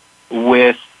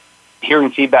with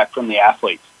hearing feedback from the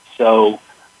athletes. So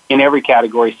in every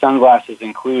category, sunglasses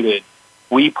included,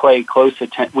 we pay close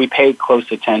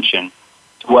attention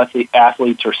to what the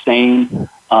athletes are saying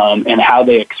and how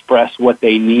they express what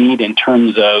they need in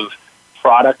terms of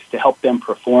products to help them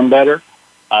perform better.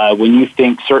 When you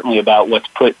think certainly about what's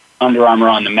put Under Armour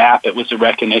on the map, it was a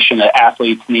recognition that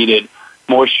athletes needed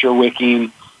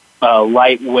moisture-wicking,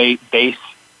 lightweight base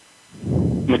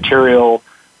material,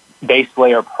 base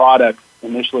layer products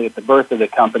initially at the birth of the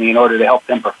company in order to help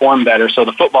them perform better. So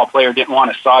the football player didn't want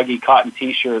a soggy cotton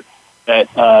T-shirt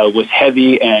that was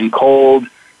heavy and cold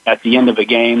at the end of a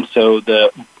game. So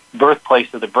the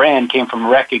birthplace of the brand came from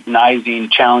recognizing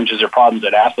challenges or problems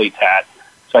that athletes had.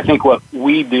 So I think what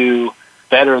we do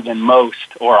better than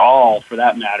most, or all for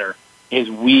that matter, is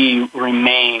we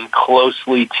remain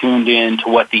closely tuned in to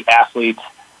what the athletes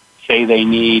say they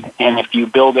need. And if you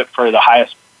build it for the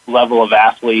highest level of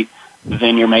athlete,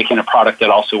 then you're making a product that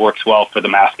also works well for the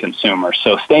mass consumer.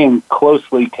 So staying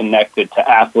closely connected to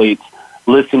athletes,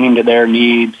 listening to their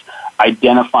needs,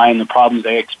 identifying the problems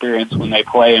they experience when they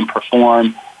play and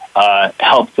perform,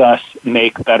 helps us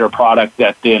make better product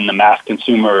that then the mass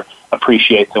consumer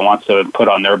appreciates and wants to put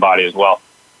on their body as well.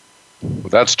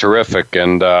 That's terrific.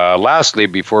 And lastly,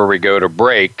 before we go to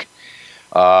break,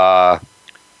 how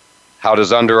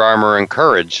does Under Armour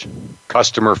encourage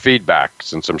customer feedback,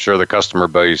 since I'm sure the customer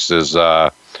base is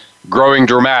growing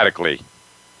dramatically?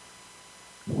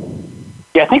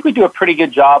 Yeah, I think we do a pretty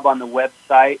good job on the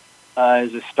website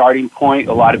as a starting point.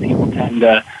 A lot of people tend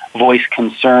to voice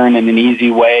concern in an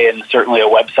easy way, and certainly a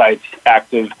website's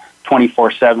active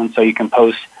 24/7, so you can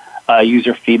post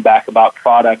user feedback about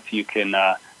product. You can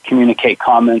communicate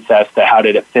comments as to how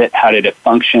did it fit, how did it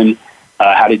function,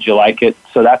 how did you like it.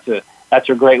 So that's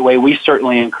a great way. We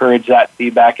certainly encourage that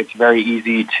feedback. It's very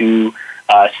easy to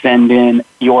send in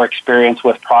your experience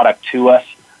with product to us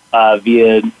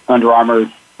via Under Armour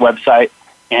website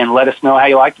and let us know how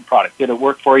you liked the product. Did it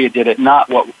work for you? Did it not?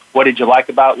 What did you like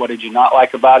about it? What did you not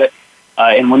like about it?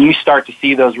 And when you start to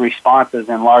see those responses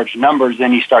in large numbers,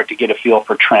 then you start to get a feel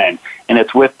for trend. And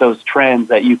it's with those trends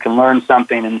that you can learn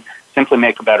something and simply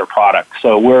make a better product.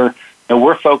 So we're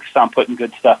focused on putting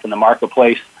good stuff in the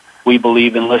marketplace. We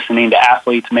believe in listening to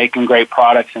athletes, making great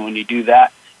products, and when you do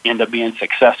that, you end up being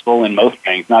successful in most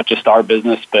things, not just our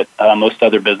business, but most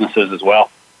other businesses as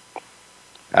well.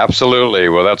 Absolutely.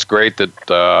 Well, that's great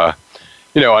that,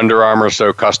 Under Armour is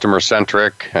so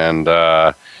customer-centric, and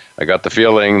I got the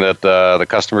feeling that the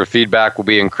customer feedback will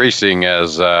be increasing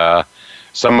as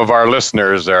some of our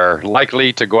listeners are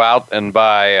likely to go out and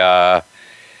buy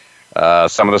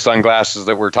some of the sunglasses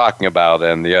that we're talking about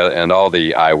and all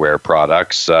the eyewear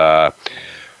products. But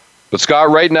Scott,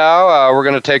 right now we're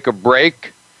going to take a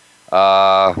break.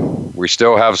 We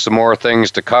still have some more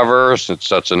things to cover. It's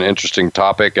such an interesting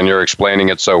topic, and you're explaining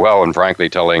it so well, and frankly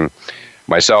telling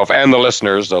myself and the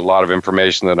listeners a lot of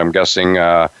information that I'm guessing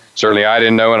certainly I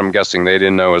didn't know, and I'm guessing they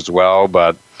didn't know as well.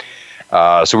 But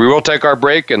so we will take our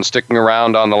break, and sticking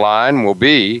around on the line will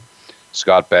be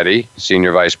Scott Betty,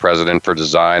 Senior Vice President for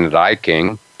Design at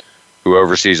iKing, who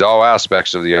oversees all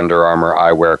aspects of the Under Armour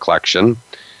eyewear collection.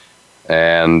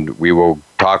 And we will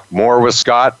talk more with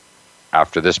Scott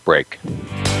after this break.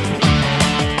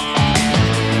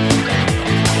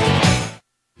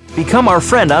 Become our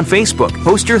friend on Facebook.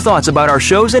 Post your thoughts about our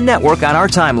shows and network on our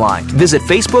timeline. Visit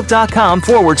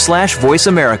facebook.com/Voice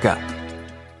America.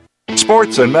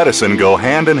 Sports and medicine go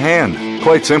hand in hand.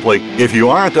 Quite simply, if you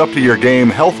aren't up to your game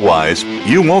health-wise,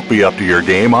 you won't be up to your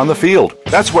game on the field.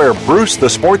 That's where Bruce the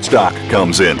Sports Doc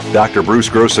comes in. Dr. Bruce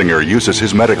Grossinger uses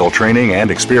his medical training and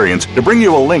experience to bring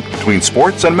you a link between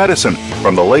sports and medicine,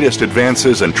 from the latest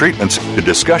advances and treatments to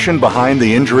discussion behind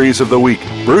the injuries of the week.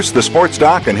 Bruce the Sports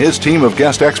Doc and his team of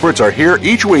guest experts are here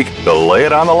each week to lay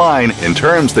it on the line in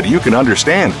terms that you can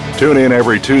understand. Tune in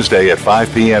every Tuesday at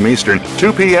 5 p.m. Eastern,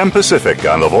 2 p.m. Pacific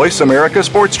on the Voice America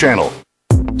Sports Channel.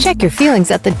 Check your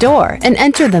feelings at the door and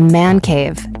enter the Man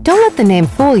Cave. Don't let the name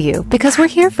fool you, because we're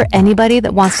here for anybody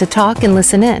that wants to talk and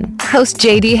listen in. Host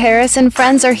J.D. Harris and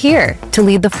friends are here to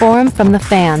lead the forum from the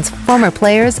fans, former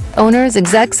players, owners,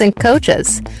 execs, and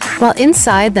coaches. While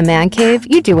inside the Man Cave,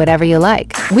 you do whatever you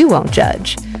like. We won't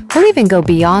judge. We'll even go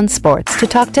beyond sports to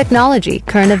talk technology,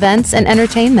 current events, and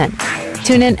entertainment.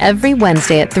 Tune in every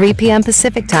Wednesday at 3 p.m.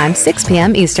 Pacific Time, 6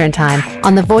 p.m. Eastern Time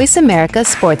on the Voice America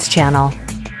Sports Channel.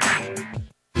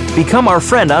 Become our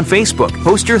friend on Facebook.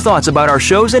 Post your thoughts about our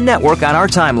shows and network on our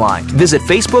timeline. Visit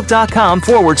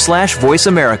facebook.com/Voice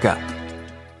America.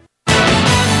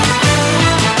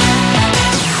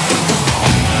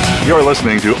 You're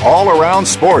listening to All Around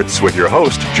Sports with your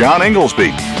host, John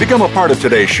Inglesby. Become a part of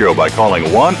today's show by calling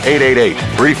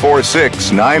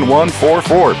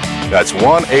 1-888-346-9144. That's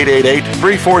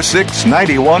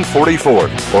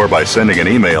 1-888-346-9144. Or by sending an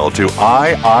email to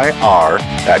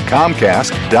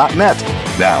iir@comcast.net.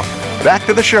 Now, back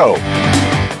to the show.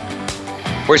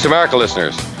 Voice America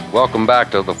listeners, welcome back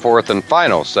to the fourth and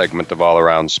final segment of All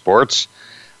Around Sports.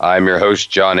 I'm your host,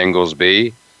 John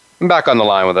Inglesby. And back on the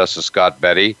line with us is Scott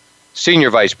Betty, Senior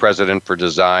Vice President for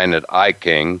Design at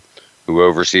iKing, who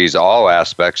oversees all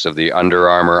aspects of the Under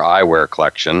Armour eyewear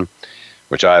collection,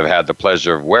 which I've had the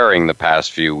pleasure of wearing the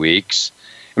past few weeks.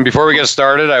 And before we get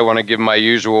started, I want to give my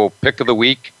usual pick of the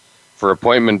week for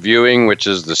appointment viewing, which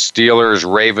is the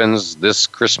Steelers-Ravens this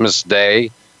Christmas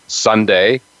Day,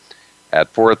 Sunday,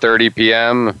 at 4:30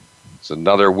 p.m. It's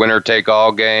another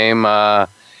winner-take-all game,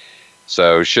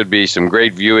 so should be some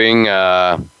great viewing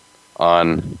on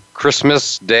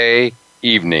Christmas Day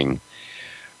evening.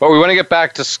 But we want to get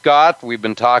back to Scott. We've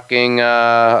been talking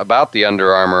about the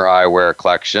Under Armour eyewear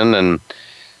collection. And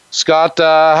Scott,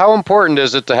 how important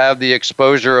is it to have the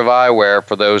exposure of eyewear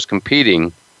for those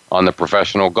competing on the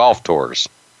professional golf tours?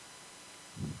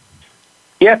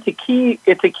 Yeah,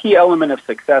 it's a key element of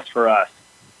success for us.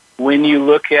 When you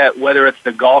look at whether it's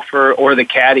the golfer or the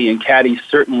caddy, and caddies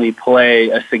certainly play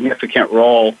a significant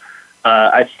role,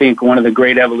 I think one of the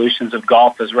great evolutions of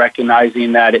golf is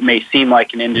recognizing that it may seem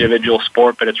like an individual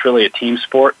sport, but it's really a team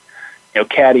sport.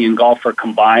 Caddy and golfer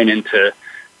combine to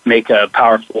make a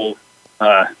powerful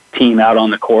team out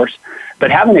on the course.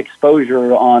 But having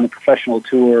exposure on the professional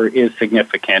tour is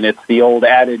significant. It's the old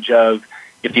adage of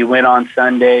if you win on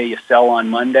Sunday, you sell on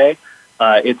Monday.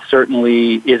 It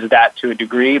certainly is that to a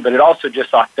degree, but it also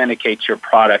just authenticates your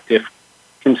product. If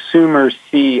consumers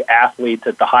see athletes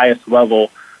at the highest level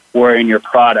wearing your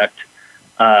product,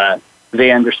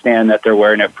 they understand that they're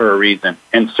wearing it for a reason.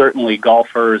 And certainly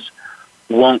golfers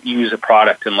won't use a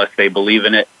product unless they believe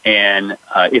in it. And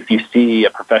if you see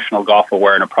a professional golfer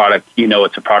wearing a product, you know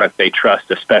it's a product they trust,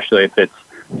 especially if it's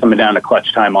coming down to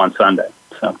clutch time on Sunday.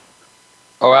 So.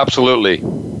 Oh, absolutely.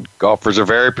 Golfers are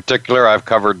very particular. I've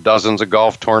covered dozens of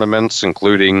golf tournaments,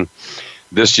 including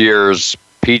this year's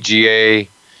PGA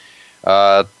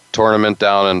tournament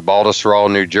down in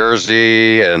Baltusrol, New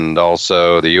Jersey, and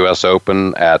also the U.S.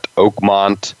 Open at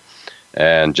Oakmont.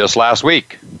 And just last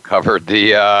week, covered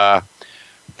the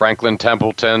Franklin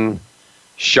Templeton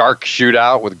Shark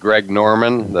Shootout with Greg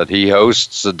Norman that he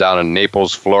hosts down in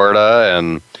Naples, Florida.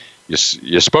 And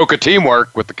you spoke of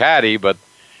teamwork with the caddy, but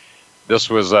this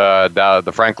was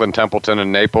the Franklin Templeton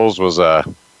in Naples was a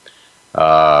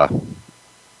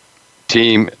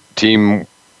team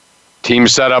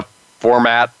setup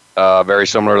format, very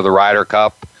similar to the Ryder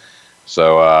Cup.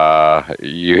 So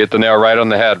you hit the nail right on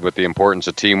the head with the importance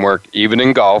of teamwork, even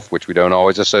in golf, which we don't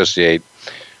always associate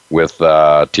with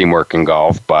teamwork in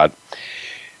golf. But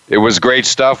it was great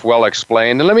stuff, well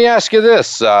explained. And let me ask you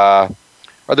this. Are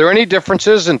there any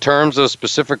differences in terms of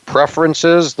specific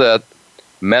preferences that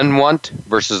men want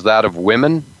versus that of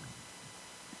women?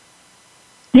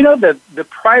 You know, the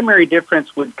primary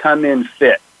difference would come in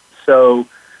fit. So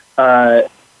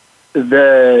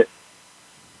the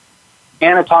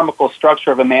anatomical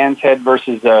structure of a man's head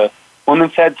versus a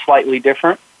woman's head slightly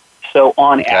different. So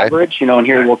on average, and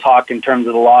here we'll talk in terms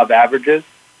of the law of averages,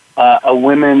 a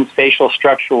woman's facial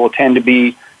structure will tend to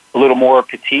be a little more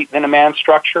petite than a man's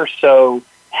structure. So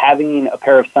having a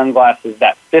pair of sunglasses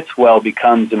that fits well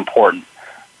becomes important.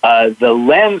 The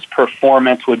lens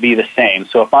performance would be the same.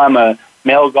 So if I'm a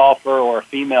male golfer or a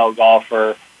female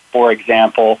golfer, for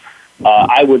example,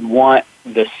 I would want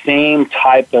the same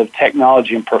type of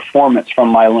technology and performance from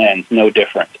my lens, no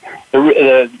difference.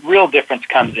 The real difference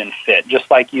comes in fit,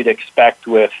 just like you'd expect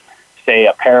with, say,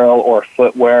 apparel or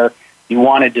footwear. You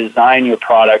want to design your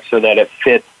product so that it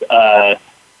fits the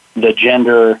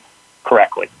gender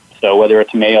correctly. So whether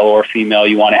it's male or female,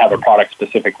 you want to have a product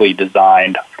specifically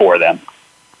designed for them.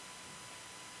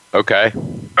 Okay.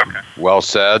 Well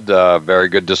said. Very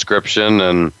good description.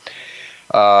 And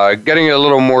getting a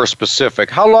little more specific,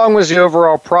 how long was the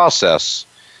overall process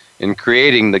in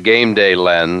creating the game day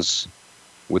lens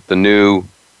with the new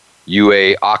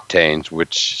UA Octanes,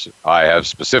 which I have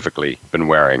specifically been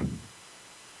wearing?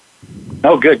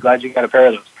 Oh, good. Glad you got a pair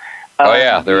of those. Oh,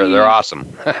 yeah. They're awesome.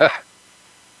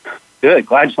 Good.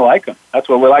 Glad you like them. That's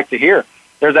what we like to hear.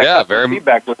 There's that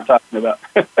feedback we're talking about.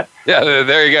 Yeah,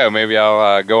 there you go. Maybe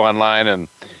I'll go online and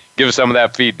give some of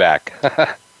that feedback.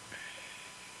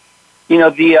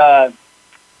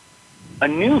 A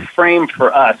new frame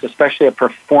for us, especially a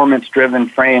performance-driven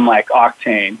frame like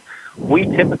Octane, we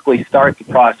typically start the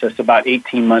process about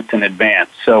 18 months in advance.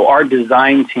 So our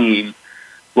design team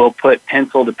will put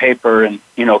pencil to paper, and,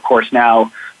 of course,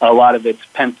 now a lot of it's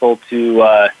pencil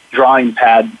to drawing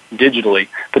pad digitally.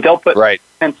 But they'll put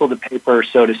pencil to paper,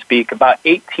 so to speak, about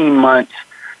 18 months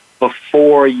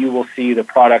before you will see the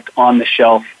product on the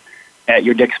shelf at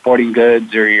your Dick's Sporting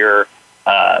Goods or your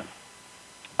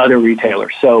other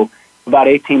retailers. So about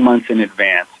 18 months in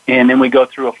advance. And then we go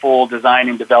through a full design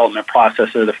and development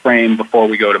process of the frame before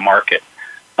we go to market.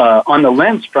 On the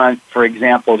lens front, for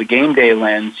example, the game day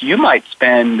lens, you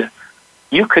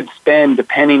could spend,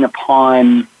 depending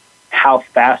upon how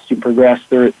fast you progress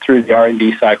through the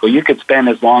R&D cycle, you could spend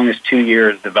as long as 2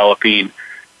 years developing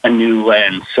a new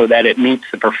lens so that it meets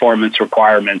the performance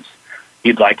requirements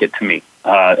you'd like it to meet.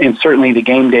 And certainly the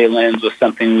game day lens was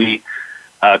something we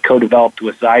co-developed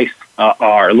with Zeiss,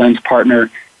 our lens partner,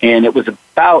 and it was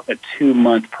about a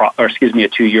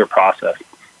 2-year process.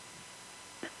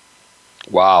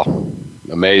 Wow,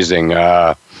 amazing!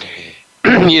 And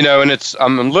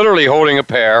I'm literally holding a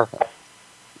pair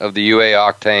of the UA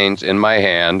Octanes in my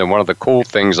hand, and one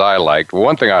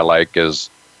thing I like is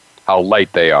how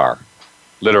light they are,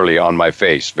 literally on my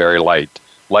face, very light,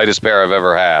 lightest pair I've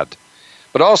ever had.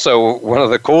 But also, one of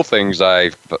the cool things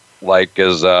I like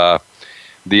is the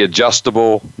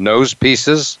adjustable nose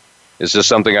pieces. It's just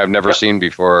something I've never seen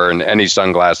before in any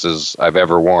sunglasses I've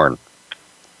ever worn.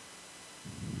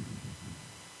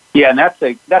 Yeah, and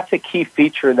that's a key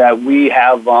feature that we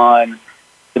have on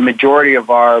the majority of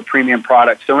our premium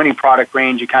products. So any product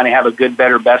range, you kind of have a good,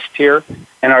 better, best tier.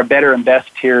 And our better and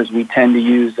best tiers, we tend to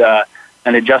use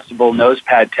an adjustable nose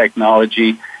pad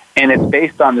technology, and it's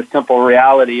based on the simple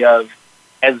reality of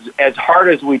as hard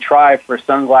as we try for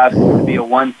sunglasses to be a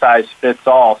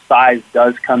one-size-fits-all, size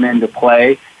does come into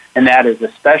play, and that is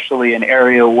especially an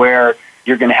area where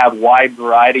you're going to have wide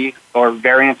variety or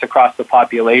variance across the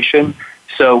population.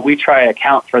 So we try to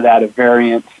account for that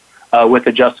variance with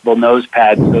adjustable nose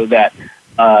pads so that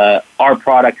our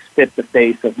products fit the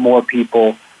face of more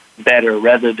people better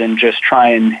rather than just try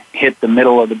and hit the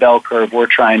middle of the bell curve. We're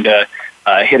trying to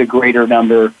hit a greater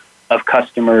number of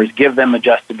customers, give them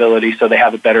adjustability so they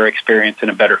have a better experience and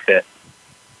a better fit.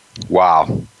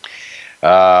 Wow.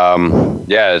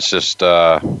 Yeah, it's just,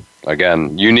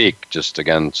 again, unique. Just,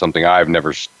 again, something I've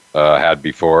never had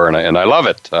before, and I love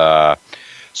it.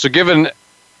 So given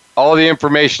all the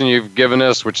information you've given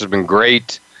us, which has been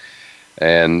great,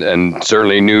 and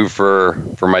certainly new for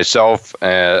myself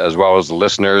as well as the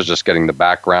listeners, just getting the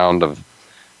background of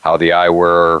how the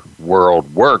eyewear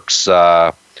world works,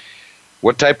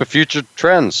 what type of future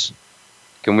trends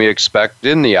can we expect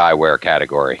in the eyewear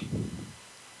category?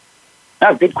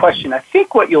 Good question. I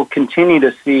think what you'll continue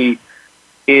to see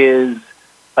is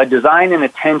a design and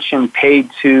attention paid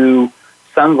to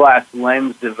sunglass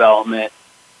lens development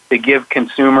to give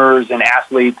consumers and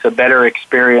athletes a better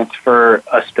experience for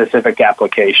a specific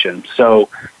application. So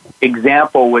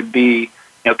example would be,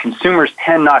 consumers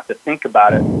tend not to think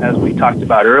about it, as we talked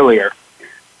about earlier,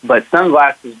 but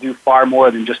sunglasses do far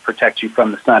more than just protect you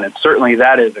from the sun. And certainly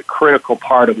that is a critical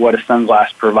part of what a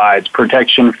sunglass provides,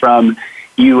 protection from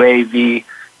UVA,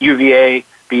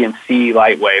 B, and C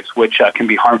light waves, which can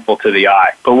be harmful to the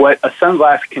eye. But what a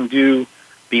sunglass can do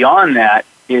beyond that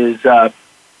is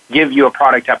give you a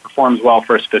product that performs well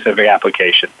for a specific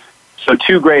application. So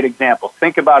two great examples.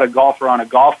 Think about a golfer on a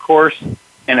golf course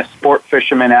and a sport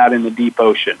fisherman out in the deep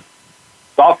ocean.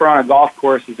 Golfer on a golf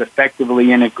course is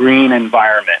effectively in a green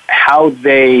environment. How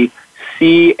they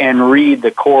see and read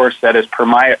the course that is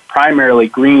primarily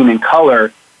green in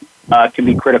color can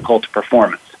be critical to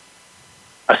performance.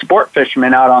 A sport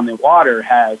fisherman out on the water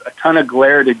has a ton of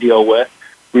glare to deal with,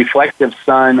 reflective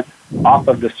sun off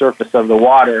of the surface of the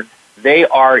water. They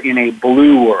are in a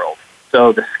blue world.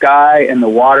 So the sky and the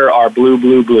water are blue,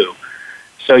 blue, blue.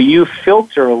 So you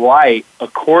filter light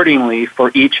accordingly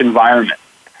for each environment.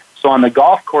 So on the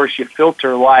golf course, you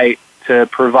filter light to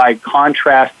provide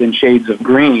contrast and shades of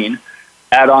green.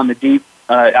 Out in the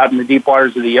deep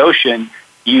waters of the ocean,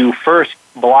 you first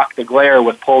block the glare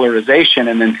with polarization,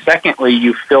 and then secondly,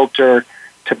 you filter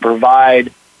to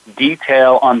provide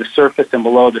detail on the surface and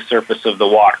below the surface of the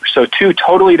water. So two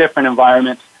totally different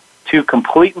environments, two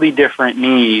completely different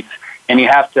needs, and you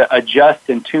have to adjust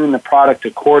and tune the product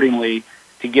accordingly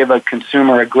to give a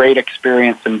consumer a great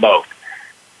experience in both.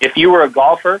 If you were a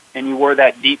golfer and you wore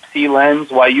that deep sea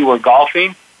lens while you were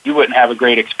golfing, you wouldn't have a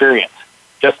great experience.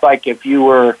 Just like if you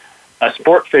were a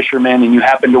sport fisherman and you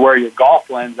happened to wear your golf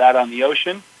lens out on the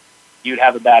ocean, you'd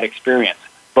have a bad experience.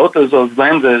 Both of those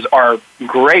lenses are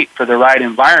great for the right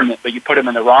environment, but you put them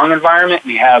in the wrong environment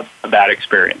and you have a bad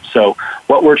experience. So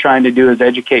what we're trying to do is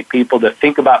educate people to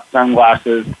think about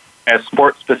sunglasses as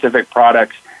sport-specific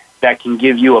products that can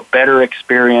give you a better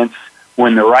experience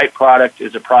when the right product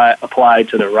is applied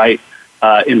to the right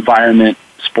environment,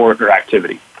 sport, or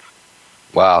activity.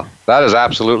 Wow, that is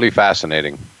absolutely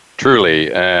fascinating,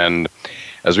 truly. And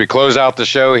as we close out the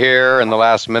show here in the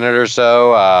last minute or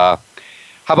so, how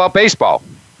about baseball?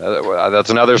 That's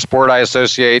another sport I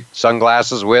associate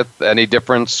sunglasses with. Any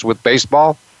difference with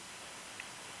baseball?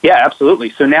 Yeah, absolutely.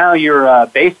 So now your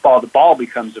baseball, the ball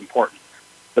becomes important.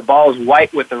 The ball is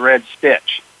white with a red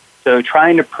stitch. So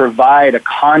trying to provide a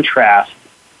contrast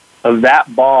of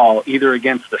that ball either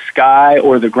against the sky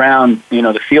or the ground,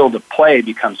 the field of play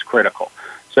becomes critical.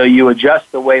 So you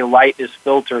adjust the way light is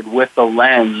filtered with the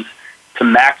lens to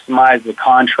maximize the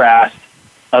contrast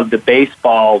of the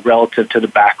baseball relative to the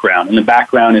background. And the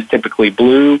background is typically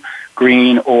blue,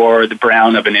 green, or the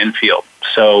brown of an infield.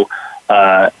 So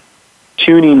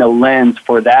tuning the lens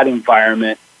for that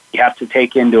environment, you have to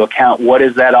take into account what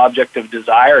is that object of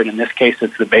desire, and in this case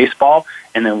it's the baseball,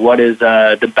 and then what is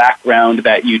the background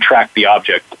that you track the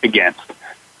object against,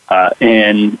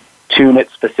 and tune it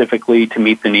specifically to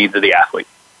meet the needs of the athlete.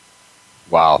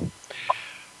 Wow.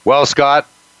 Well, Scott,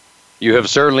 you have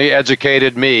certainly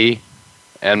educated me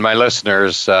and my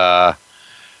listeners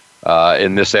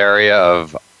in this area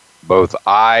of both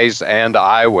eyes and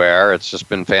eyewear. It's just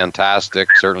been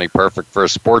fantastic, certainly perfect for a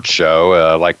sports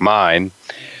show like mine.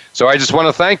 So I just want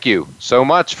to thank you so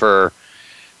much for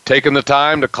taking the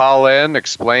time to call in,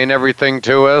 explain everything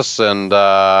to us, and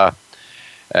I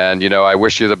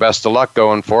wish you the best of luck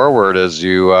going forward as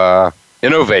you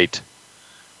innovate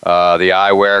the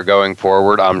eyewear going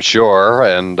forward, I'm sure.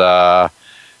 And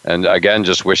again,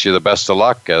 just wish you the best of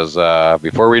luck, as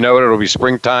before we know it, it'll be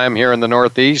springtime here in the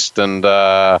Northeast, and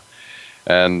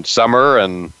summer,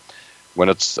 and when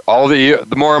it's all the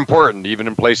more important, even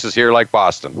in places here like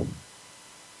Boston.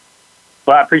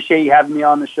 Well, I appreciate you having me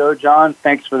on the show, John.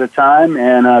 Thanks for the time,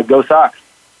 and go Sox.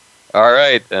 All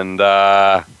right, and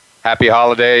happy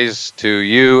holidays to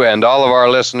you and all of our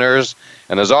listeners.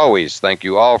 And as always, thank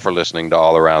you all for listening to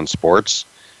All Around Sports.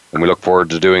 And we look forward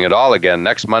to doing it all again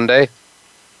next Monday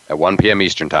at 1 p.m.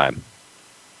 Eastern Time.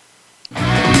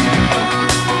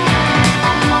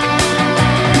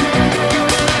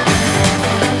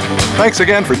 Thanks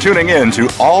again for tuning in to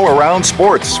All Around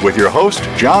Sports with your host,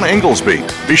 John Inglesby.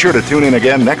 Be sure to tune in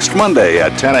again next Monday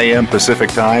at 10 a.m. Pacific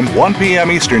Time, 1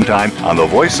 p.m. Eastern Time on the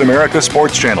Voice America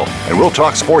Sports Channel. And we'll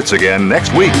talk sports again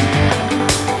next week.